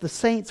the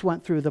saints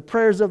went through, the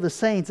prayers of the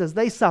saints as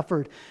they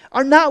suffered,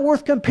 are not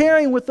worth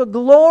comparing with the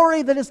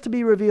glory that is to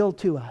be revealed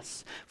to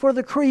us. For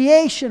the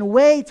creation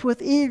waits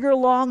with eager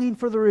longing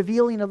for the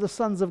revealing of the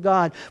sons of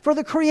God. For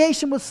the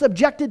creation was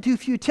subjected to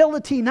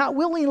futility, not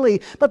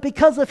willingly, but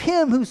because of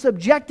him who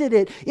subjected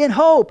it, in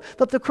hope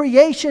that the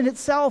creation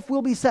itself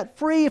will be set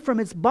free from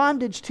its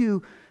bondage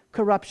to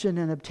corruption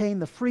and obtain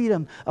the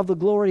freedom of the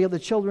glory of the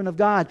children of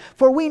God.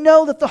 For we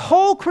know that the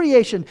whole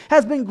creation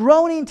has been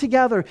groaning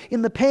together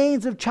in the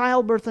pains of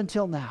childbirth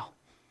until now.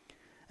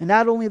 And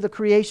not only the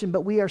creation,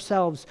 but we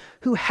ourselves,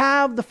 who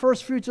have the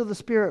first fruits of the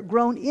Spirit,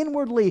 groan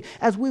inwardly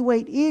as we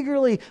wait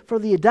eagerly for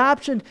the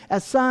adoption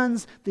as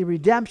sons, the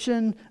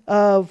redemption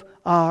of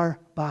our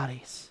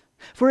bodies.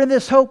 For in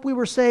this hope we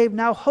were saved.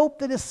 Now hope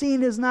that is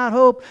seen is not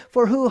hope,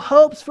 for who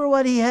hopes for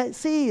what he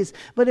sees?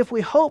 But if we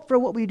hope for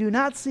what we do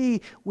not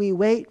see, we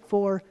wait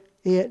for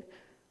it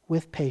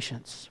with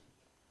patience.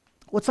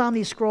 What's on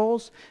these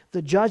scrolls?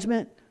 The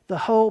judgment, the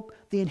hope,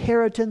 the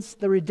inheritance,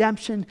 the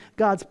redemption,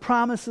 God's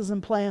promises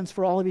and plans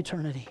for all of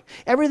eternity.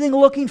 Everything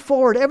looking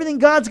forward, everything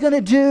God's going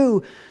to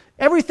do,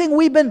 everything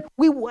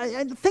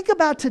think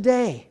about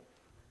today.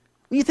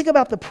 When you think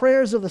about the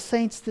prayers of the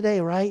saints today,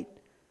 right?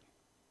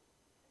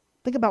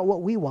 Think about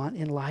what we want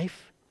in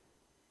life.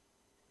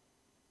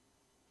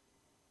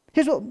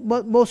 Here's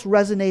what most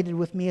resonated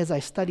with me as I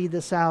studied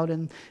this out,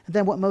 and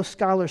then what most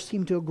scholars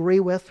seem to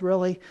agree with,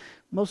 really.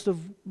 Most of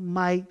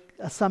my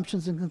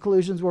assumptions and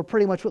conclusions were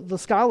pretty much what the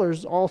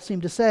scholars all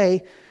seem to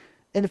say.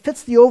 And it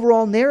fits the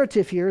overall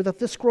narrative here that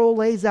this scroll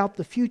lays out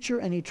the future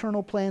and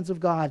eternal plans of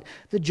God.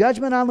 The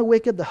judgment on the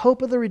wicked, the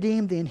hope of the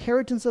redeemed, the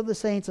inheritance of the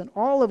saints, and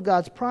all of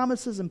God's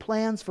promises and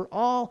plans for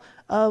all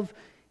of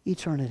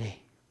eternity.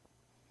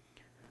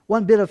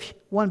 One bit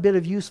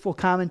of useful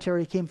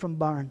commentary came from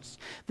Barnes.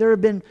 There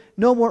have been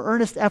no more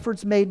earnest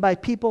efforts made by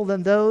people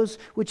than those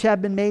which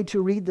have been made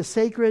to read the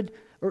sacred,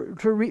 or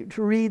to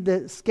read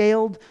the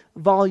scaled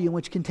volume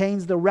which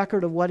contains the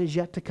record of what is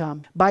yet to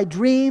come. By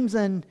dreams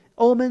and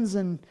omens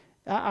and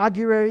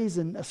auguries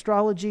and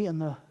astrology and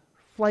the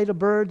flight of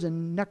birds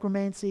and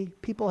necromancy,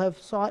 people have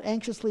sought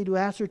anxiously to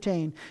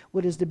ascertain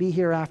what is to be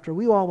hereafter.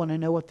 We all want to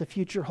know what the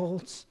future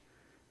holds.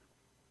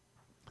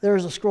 There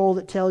is a scroll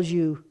that tells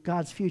you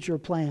God's future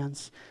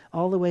plans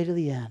all the way to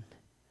the end.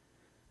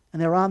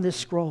 And they're on this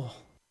scroll.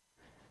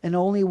 And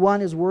only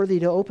one is worthy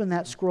to open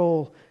that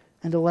scroll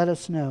and to let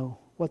us know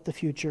what the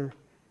future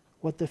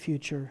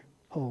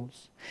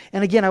holds.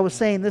 And again, I was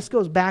saying this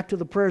goes back to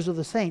the prayers of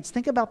the saints.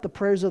 Think about the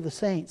prayers of the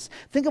saints.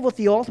 Think of what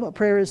the ultimate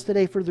prayer is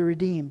today for the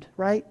redeemed,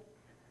 right?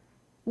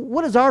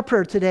 What is our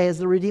prayer today as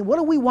the redeemed? What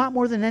do we want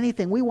more than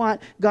anything? We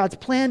want God's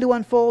plan to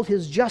unfold,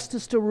 His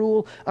justice to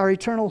rule, our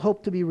eternal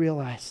hope to be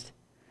realized.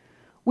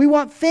 We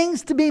want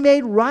things to be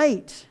made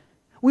right.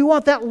 We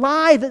want that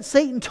lie that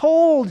Satan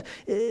told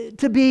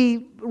to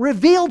be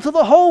revealed to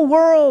the whole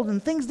world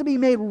and things to be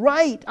made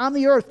right on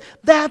the earth.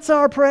 That's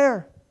our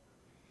prayer.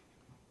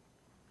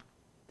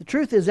 The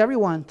truth is,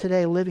 everyone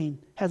today living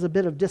has a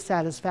bit of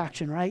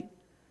dissatisfaction, right,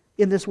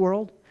 in this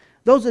world.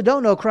 Those that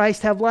don't know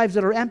Christ have lives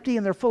that are empty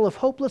and they're full of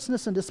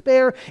hopelessness and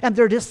despair, and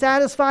they're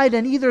dissatisfied,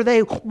 and either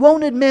they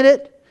won't admit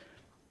it,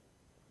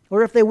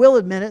 or if they will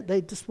admit it,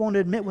 they just won't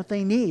admit what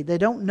they need. They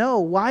don't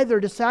know why they're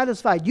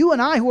dissatisfied. You and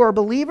I who are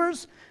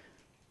believers,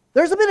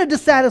 there's a bit of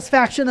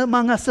dissatisfaction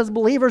among us as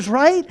believers,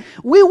 right?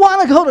 We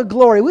want to go to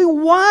glory. We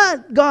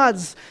want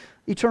God's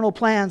eternal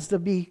plans to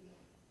be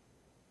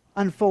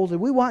unfolded.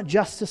 We want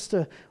justice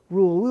to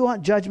rule. We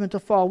want judgment to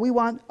fall. We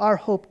want our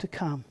hope to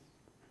come.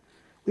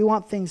 We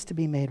want things to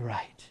be made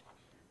right.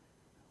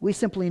 We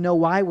simply know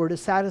why we're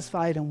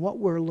dissatisfied and what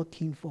we're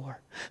looking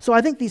for. So I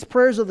think these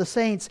prayers of the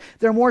saints,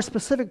 they're more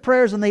specific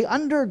prayers, and they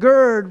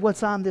undergird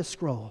what's on this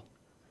scroll.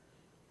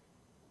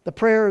 The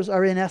prayers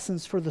are in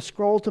essence for the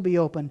scroll to be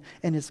opened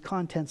and its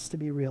contents to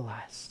be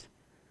realized.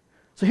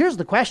 So here's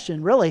the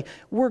question, really.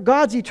 Were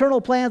God's eternal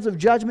plans of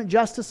judgment,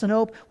 justice, and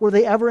hope, were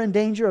they ever in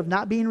danger of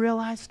not being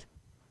realized?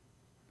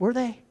 Were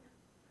they?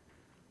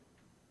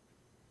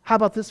 How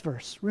about this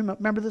verse?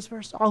 Remember this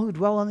verse? All who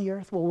dwell on the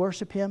earth will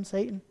worship Him,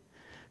 Satan,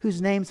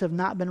 whose names have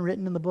not been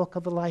written in the book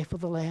of the life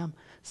of the Lamb,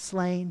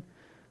 slain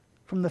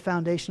from the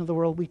foundation of the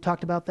world. We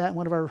talked about that in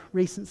one of our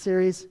recent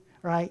series,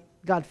 right?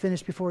 God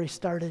finished before He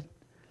started.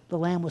 The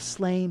Lamb was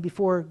slain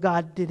before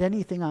God did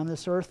anything on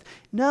this earth.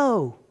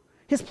 No,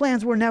 His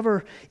plans were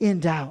never in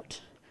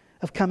doubt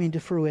of coming to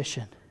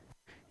fruition.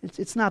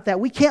 It's not that.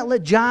 We can't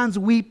let John's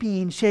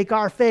weeping shake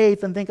our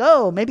faith and think,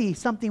 oh, maybe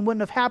something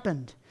wouldn't have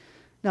happened.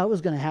 No, it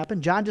was going to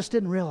happen. John just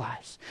didn't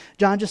realize.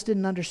 John just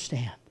didn't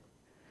understand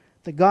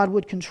that God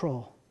would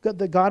control.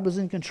 That God was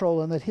in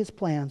control and that His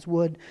plans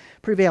would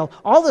prevail.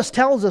 All this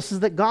tells us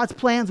is that God's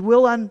plans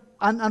will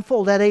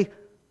unfold at a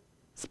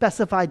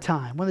specified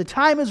time. When the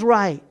time is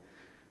right,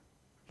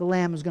 the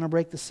Lamb is going to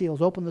break the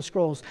seals, open the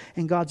scrolls,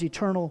 and God's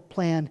eternal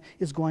plan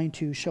is going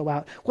to show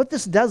out. What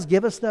this does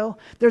give us, though,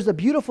 there's a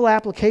beautiful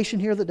application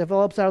here that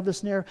develops out of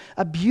this narrative,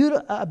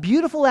 a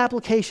beautiful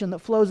application that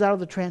flows out of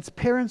the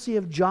transparency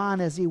of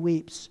John as he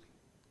weeps.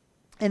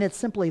 And it's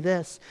simply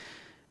this: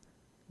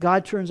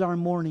 God turns our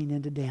mourning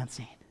into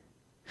dancing.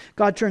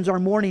 God turns our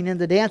mourning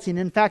into dancing.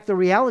 In fact, the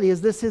reality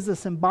is this is a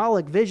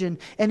symbolic vision,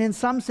 and in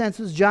some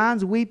senses,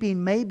 John's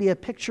weeping may be a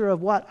picture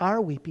of what?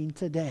 Our weeping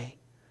today.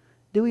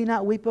 Do we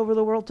not weep over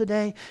the world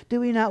today?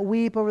 Do we not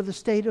weep over the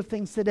state of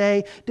things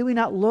today? Do we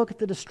not look at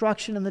the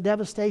destruction and the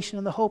devastation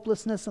and the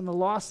hopelessness and the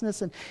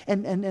lostness and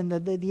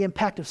the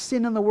impact of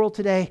sin in the world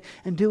today?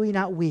 And do we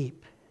not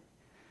weep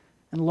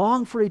and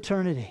long for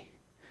eternity?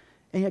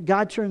 And yet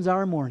God turns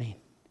our mourning.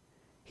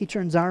 He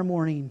turns our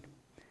mourning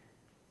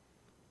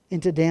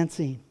into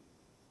dancing.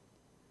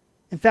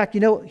 In fact,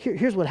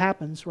 here's what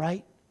happens,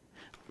 right?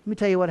 Let me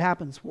tell you what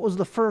happens. What was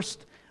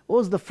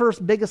the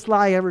first biggest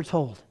lie ever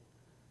told?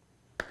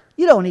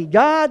 You don't need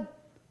God.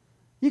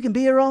 You can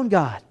be your own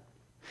God.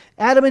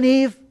 Adam and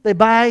Eve, they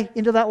buy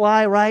into that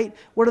lie, right?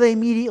 What do they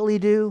immediately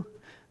do?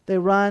 They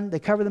run, they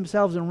cover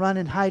themselves and run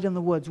and hide in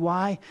the woods.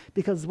 Why?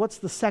 Because what's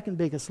the second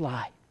biggest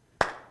lie?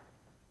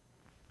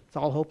 It's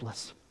all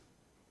hopeless.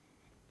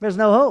 There's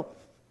no hope.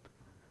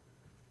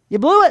 You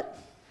blew it.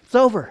 It's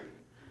over.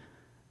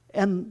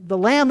 And the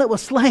lamb that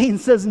was slain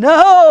says,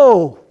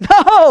 no,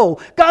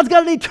 God's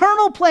got an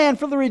eternal plan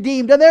for the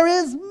redeemed, and there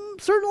is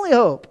certainly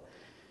hope.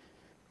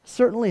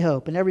 Certainly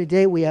hope. And every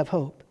day we have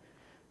hope.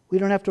 We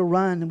don't have to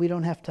run and we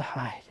don't have to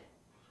hide.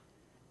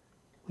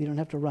 We don't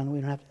have to run.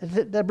 We don't have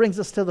to. That brings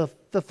us to the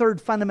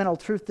third fundamental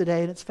truth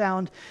today, and it's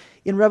found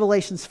in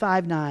Revelations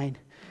 5:9.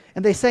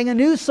 And they sang a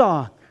new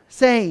song,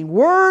 saying,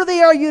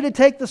 worthy are you to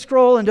take the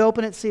scroll and to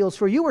open its seals,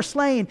 for you were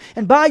slain,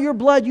 and by your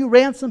blood you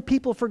ransomed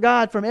people for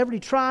God from every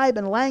tribe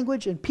and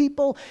language and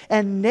people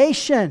and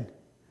nation.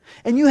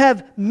 And you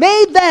have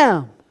made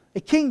them a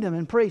kingdom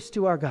and priests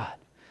to our God,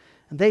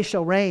 and they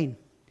shall reign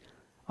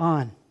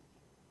on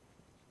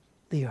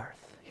the earth.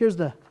 Here's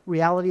the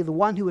reality. The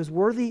one who is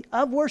worthy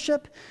of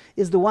worship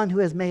is the one who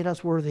has made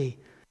us worthy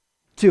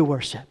to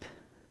worship.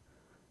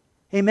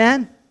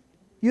 Amen?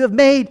 You have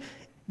made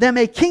them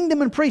a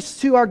kingdom and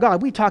priests to our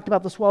God. We talked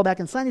about this a while back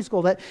in Sunday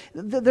school, that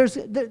there's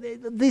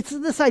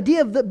this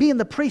idea of being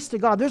the priest to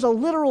God. There's a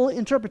literal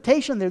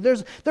interpretation there.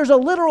 There's a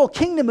literal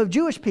kingdom of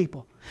Jewish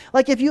people.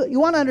 Like if you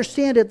want to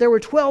understand it, there were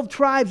 12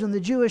 tribes in the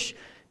Jewish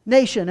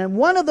nation, and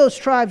one of those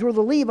tribes were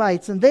the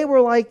Levites, and they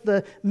were like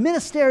the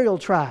ministerial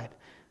tribe.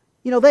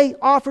 They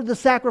offered the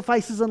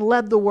sacrifices and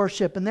led the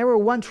worship, and they were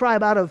one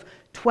tribe out of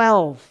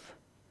 12.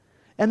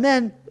 And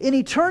then in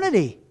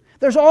eternity,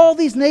 there's all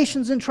these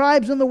nations and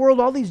tribes in the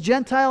world, all these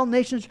Gentile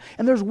nations,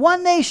 and there's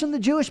one nation, the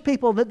Jewish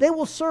people, that they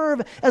will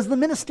serve as the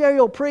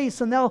ministerial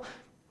priests, and I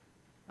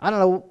don't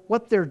know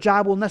what their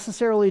job will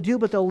necessarily do,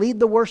 but they'll lead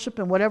the worship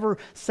and whatever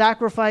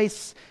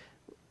sacrifice,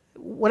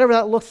 whatever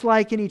that looks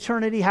like in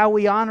eternity, how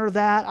we honor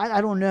that, I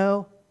don't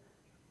know.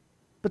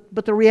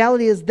 But the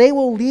reality is they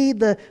will lead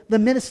the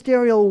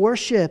ministerial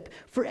worship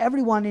for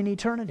everyone in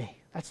eternity.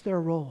 That's their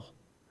role.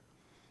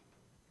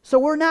 So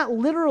we're not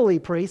literally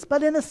priests,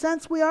 but in a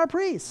sense we are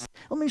priests.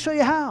 Let me show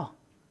you how.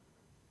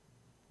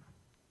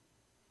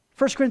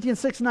 1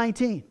 Corinthians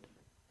 6:19.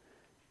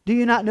 Do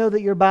you not know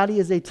that your body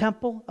is a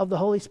temple of the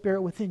Holy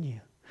Spirit within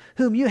you,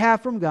 whom you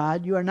have from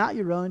God? You are not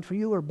your own, for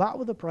you were bought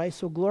with a price,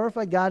 so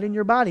glorify God in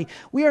your body.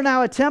 We are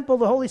now a temple.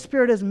 The Holy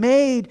Spirit has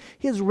made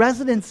His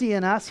residency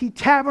in us. He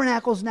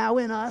tabernacles now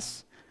in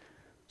us.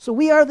 So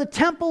we are the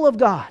temple of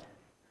God.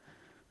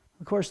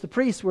 Of course, the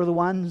priests were the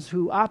ones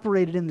who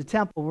operated in the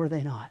temple, were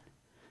they not?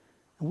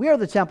 And we are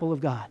the temple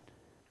of God.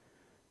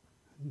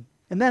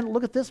 And then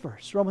look at this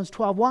verse, Romans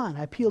 12:1.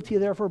 I appeal to you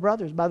therefore,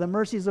 brothers, by the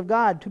mercies of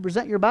God, to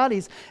present your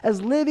bodies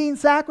as living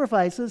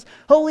sacrifices,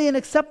 holy and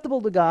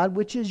acceptable to God,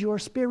 which is your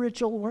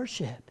spiritual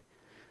worship.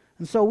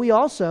 And so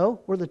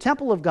we're the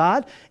temple of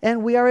God,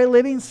 and we are a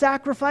living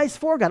sacrifice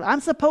for God.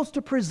 I'm supposed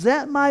to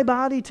present my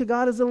body to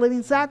God as a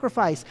living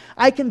sacrifice.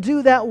 I can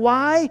do that.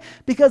 Why?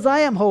 Because I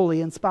am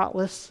holy and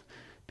spotless,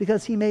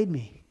 because He made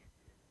me,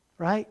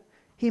 right?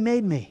 He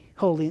made me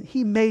holy.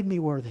 He made me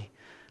worthy.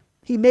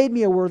 He made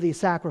me a worthy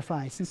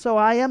sacrifice. And so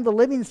I am the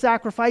living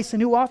sacrifice.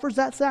 And who offers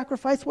that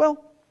sacrifice?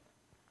 Well,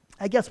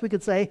 I guess we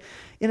could say,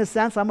 in a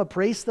sense, I'm a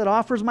priest that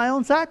offers my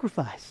own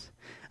sacrifice.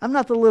 I'm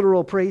not the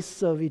literal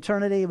priests of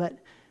eternity, but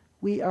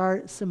we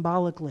are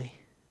symbolically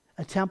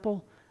a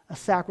temple, a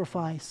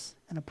sacrifice,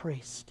 and a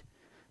priest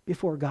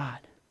before God,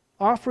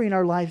 offering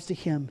our lives to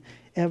Him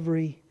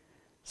every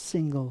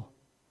single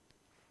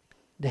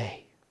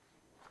day.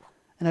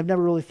 And I've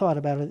never really thought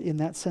about it in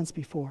that sense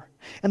before.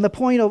 And the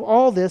point of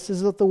all this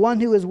is that the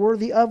one who is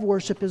worthy of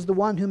worship is the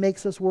one who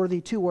makes us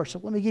worthy to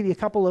worship. Let me give you a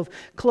couple of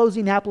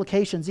closing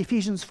applications.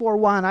 Ephesians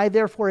 4:1, I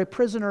therefore, a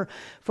prisoner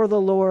for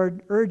the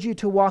Lord, urge you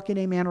to walk in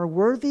a manner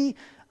worthy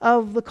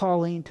of the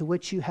calling to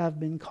which you have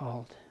been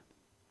called.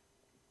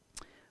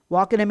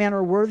 Walk in a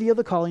manner worthy of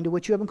the calling to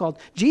which you have been called.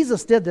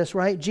 Jesus did this,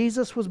 right?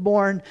 Jesus was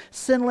born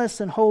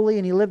sinless and holy,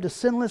 and He lived a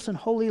sinless and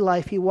holy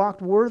life. He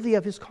walked worthy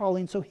of His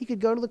calling so He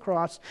could go to the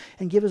cross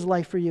and give His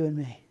life for you and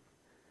me.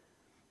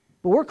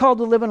 But we're called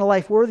to live in a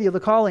life worthy of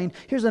the calling.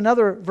 Here's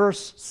another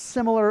verse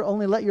similar,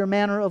 only let your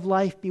manner of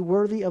life be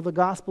worthy of the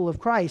gospel of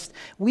Christ.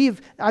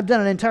 I've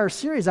done an entire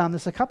series on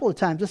this a couple of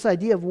times, this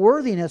idea of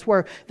worthiness,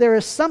 where there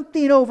is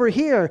something over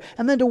here,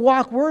 and then to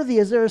walk worthy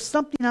is there is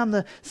something on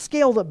the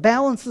scale that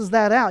balances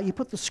that out. You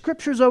put the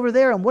scriptures over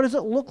there, and what does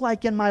it look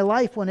like in my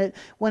life when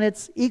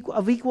it's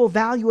of equal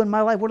value in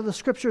my life? What do the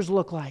scriptures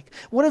look like?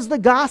 What does the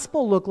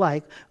gospel look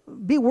like?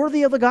 Be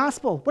worthy of the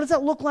gospel. What does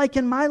that look like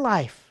in my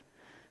life?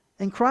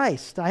 In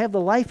Christ. I have the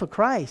life of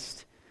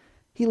Christ.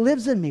 He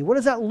lives in me. What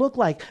does that look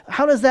like?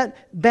 How does that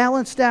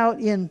balanced out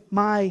in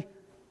my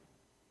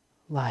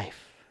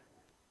life?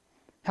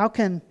 How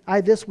can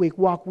I this week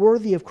walk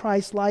worthy of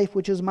Christ's life,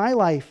 which is my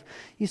life?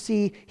 You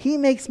see, He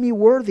makes me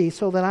worthy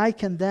so that I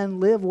can then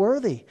live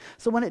worthy.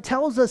 So when it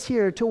tells us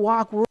here to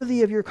walk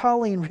worthy of your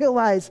calling,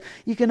 realize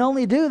you can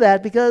only do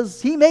that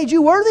because He made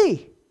you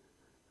worthy.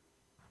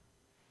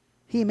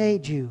 He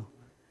made you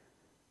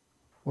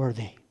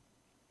worthy.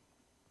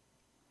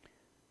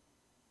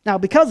 Now,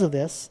 because of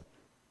this,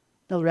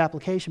 another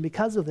application,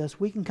 because of this,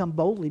 we can come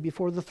boldly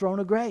before the throne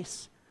of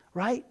grace,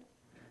 right?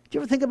 Do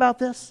you ever think about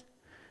this?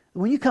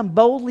 When you come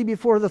boldly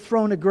before the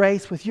throne of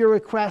grace with your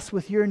requests,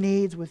 with your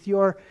needs, with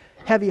your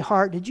heavy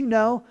heart, did you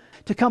know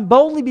to come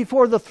boldly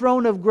before the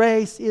throne of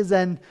grace is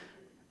an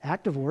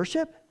act of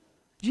worship?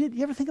 Did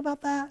you ever think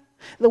about that?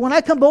 That when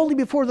I come boldly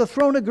before the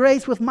throne of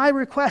grace with my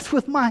request,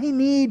 with my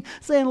need,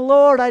 saying,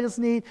 Lord, I just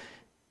need,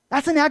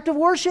 that's an act of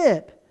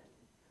worship.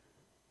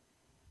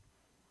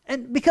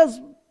 And because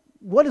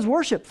what is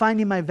worship?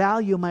 Finding my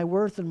value, my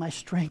worth, and my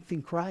strength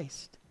in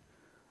Christ.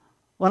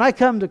 When I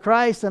come to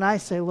Christ and I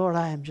say, Lord,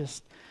 I am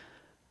just,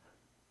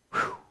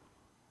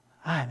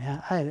 I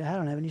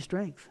don't have any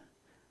strength.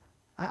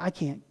 I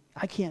can't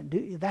do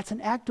it. That's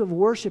an act of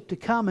worship to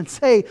come and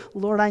say,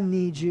 Lord, I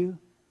need you.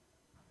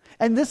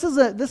 And this is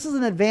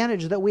an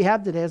advantage that we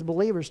have today as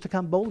believers to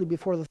come boldly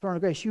before the throne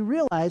of grace. You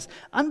realize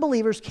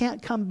unbelievers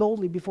can't come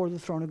boldly before the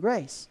throne of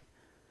grace.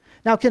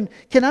 Now, can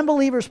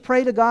unbelievers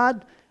pray to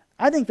God?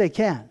 I think they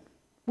can.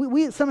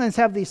 We sometimes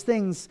have these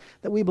things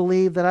that we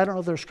believe that I don't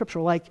know if they're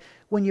scriptural, like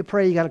when you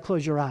pray, you got to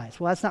close your eyes.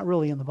 Well, that's not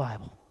really in the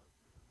Bible.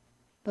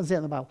 Doesn't say it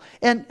in the Bible.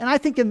 And I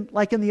think in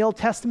the Old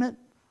Testament,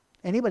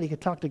 anybody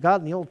could talk to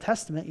God in the Old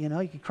Testament, you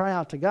could cry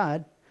out to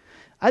God.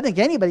 I think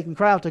anybody can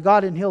cry out to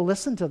God and He'll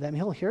listen to them.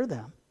 He'll hear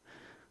them.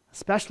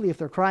 Especially if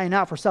they're crying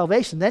out for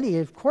salvation, then He,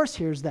 of course,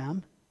 hears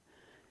them.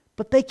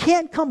 But they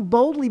can't come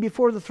boldly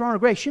before the throne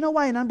of grace. You know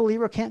why an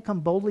unbeliever can't come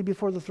boldly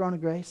before the throne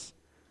of grace?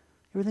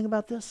 You ever think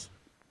about this?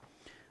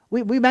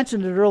 We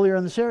mentioned it earlier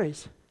in the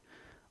series.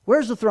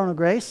 Where's the throne of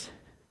grace?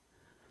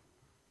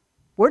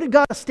 Where did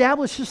God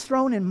establish His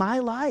throne in my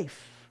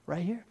life?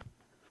 Right here.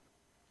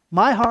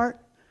 My heart,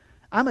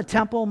 I'm a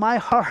temple. My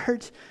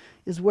heart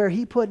is where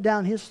He put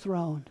down His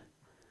throne.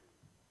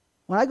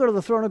 When I go to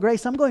the throne of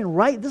grace, I'm going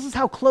right. This is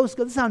how close,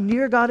 this is how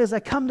near God is.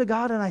 I come to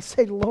God and I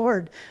say,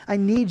 Lord, I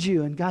need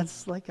you. And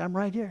God's like, I'm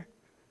right here.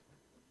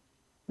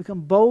 We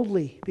come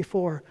boldly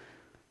before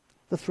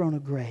the throne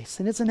of grace.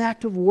 And it's an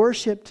act of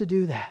worship to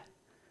do that.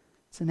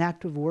 It's an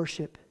act of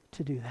worship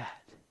to do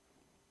that.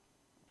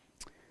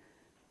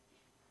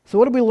 So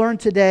what did we learn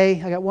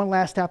today? I got one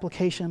last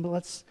application,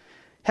 but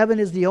heaven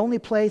is the only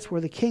place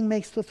where the king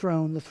makes the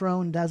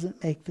throne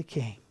doesn't make the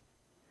king.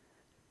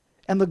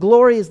 And the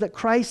glory is that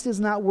Christ is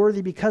not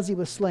worthy because He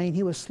was slain.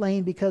 He was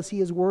slain because He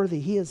is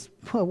worthy. He is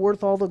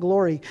worth all the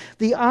glory.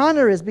 The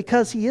honor is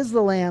because He is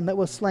the Lamb that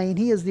was slain.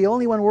 He is the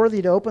only one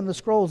worthy to open the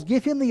scrolls.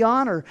 Give Him the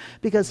honor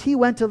because He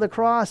went to the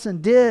cross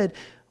and did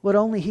what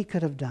only He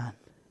could have done.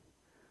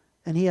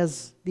 And He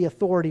has the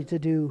authority to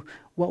do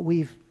what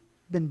we've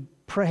been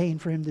praying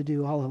for Him to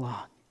do all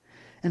along.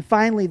 And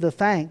finally, the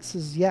thanks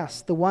is,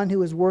 yes, the one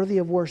who is worthy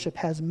of worship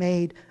has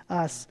made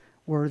us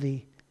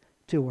worthy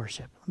to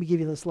worship. Let me give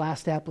you this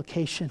last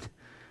application.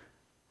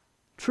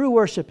 True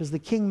worship is the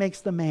king makes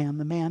the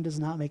man does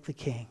not make the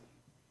king.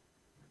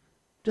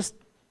 Just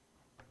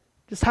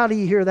how do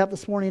you hear that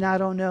this morning? I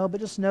don't know, but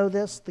just know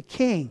this. The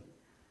king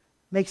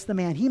makes the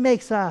man. He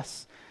makes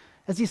us.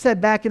 As He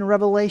said back in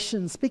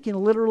Revelation, speaking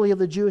literally of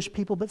the Jewish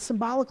people, but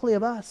symbolically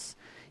of us,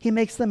 He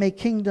makes them a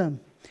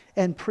kingdom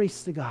and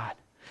priests to God.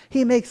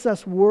 He makes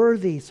us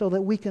worthy so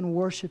that we can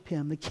worship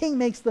Him. The king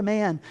makes the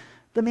man.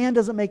 The man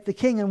doesn't make the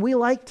king, and we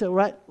like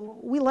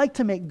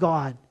to make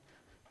God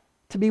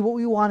to be what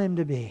we want Him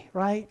to be,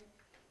 right?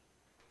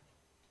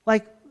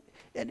 Like,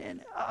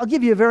 and I'll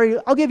give you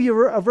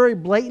a very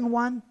blatant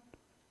one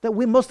that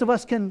most of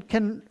us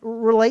can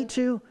relate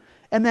to,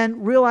 and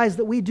then realize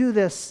that we do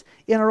this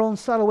in our own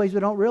subtle ways.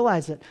 We don't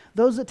realize it.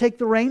 Those that take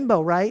the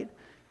rainbow, right?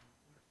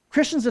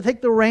 Christians that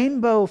take the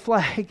rainbow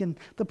flag and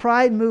the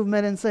pride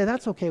movement and say,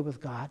 that's okay with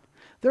God.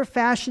 They're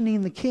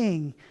fashioning the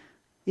king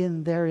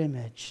in their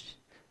image.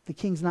 The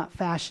king's not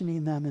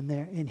fashioning them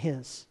in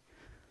His.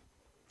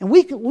 And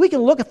we can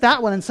look at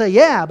that one and say,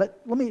 yeah, but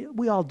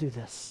we all do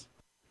this.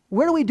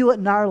 Where do we do it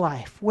in our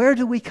life? Where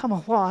do we come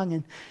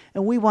along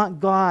and we want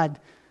God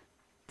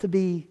to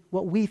be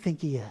what we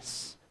think He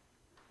is?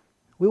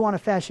 We want to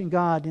fashion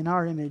God in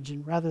our image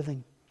and rather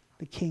than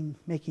the king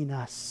making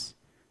us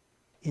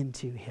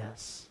into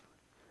His.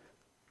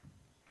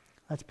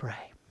 Let's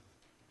pray.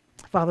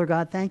 Father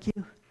God, thank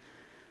you.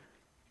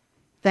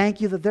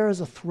 Thank you that there is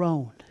a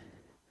throne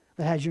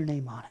that has your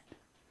name on it.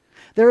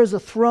 There is a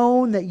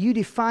throne that you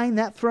define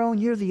that throne.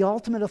 You're the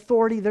ultimate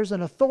authority. There's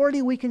an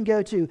authority we can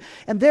go to.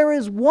 And there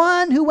is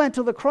one who went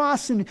to the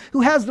cross and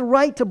who has the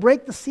right to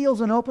break the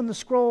seals and open the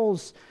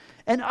scrolls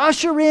and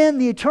usher in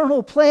the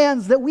eternal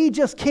plans that we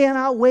just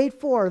cannot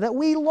wait for, that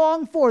we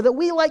long for, that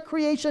we, like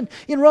creation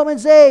in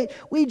Romans 8,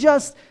 we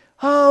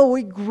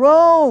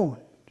groan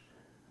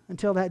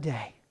until that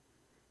day.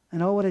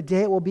 And what a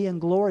day it will be in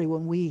glory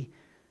when we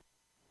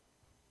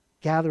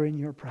gather in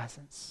your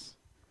presence.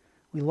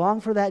 We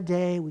long for that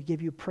day. We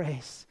give you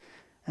praise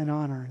and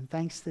honor and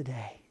thanks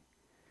today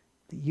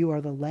that you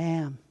are the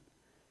Lamb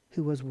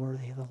who was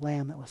worthy, the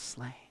Lamb that was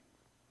slain.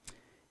 In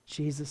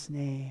Jesus'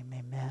 name,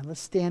 amen.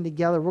 Let's stand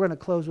together. We're going to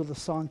close with a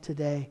song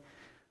today.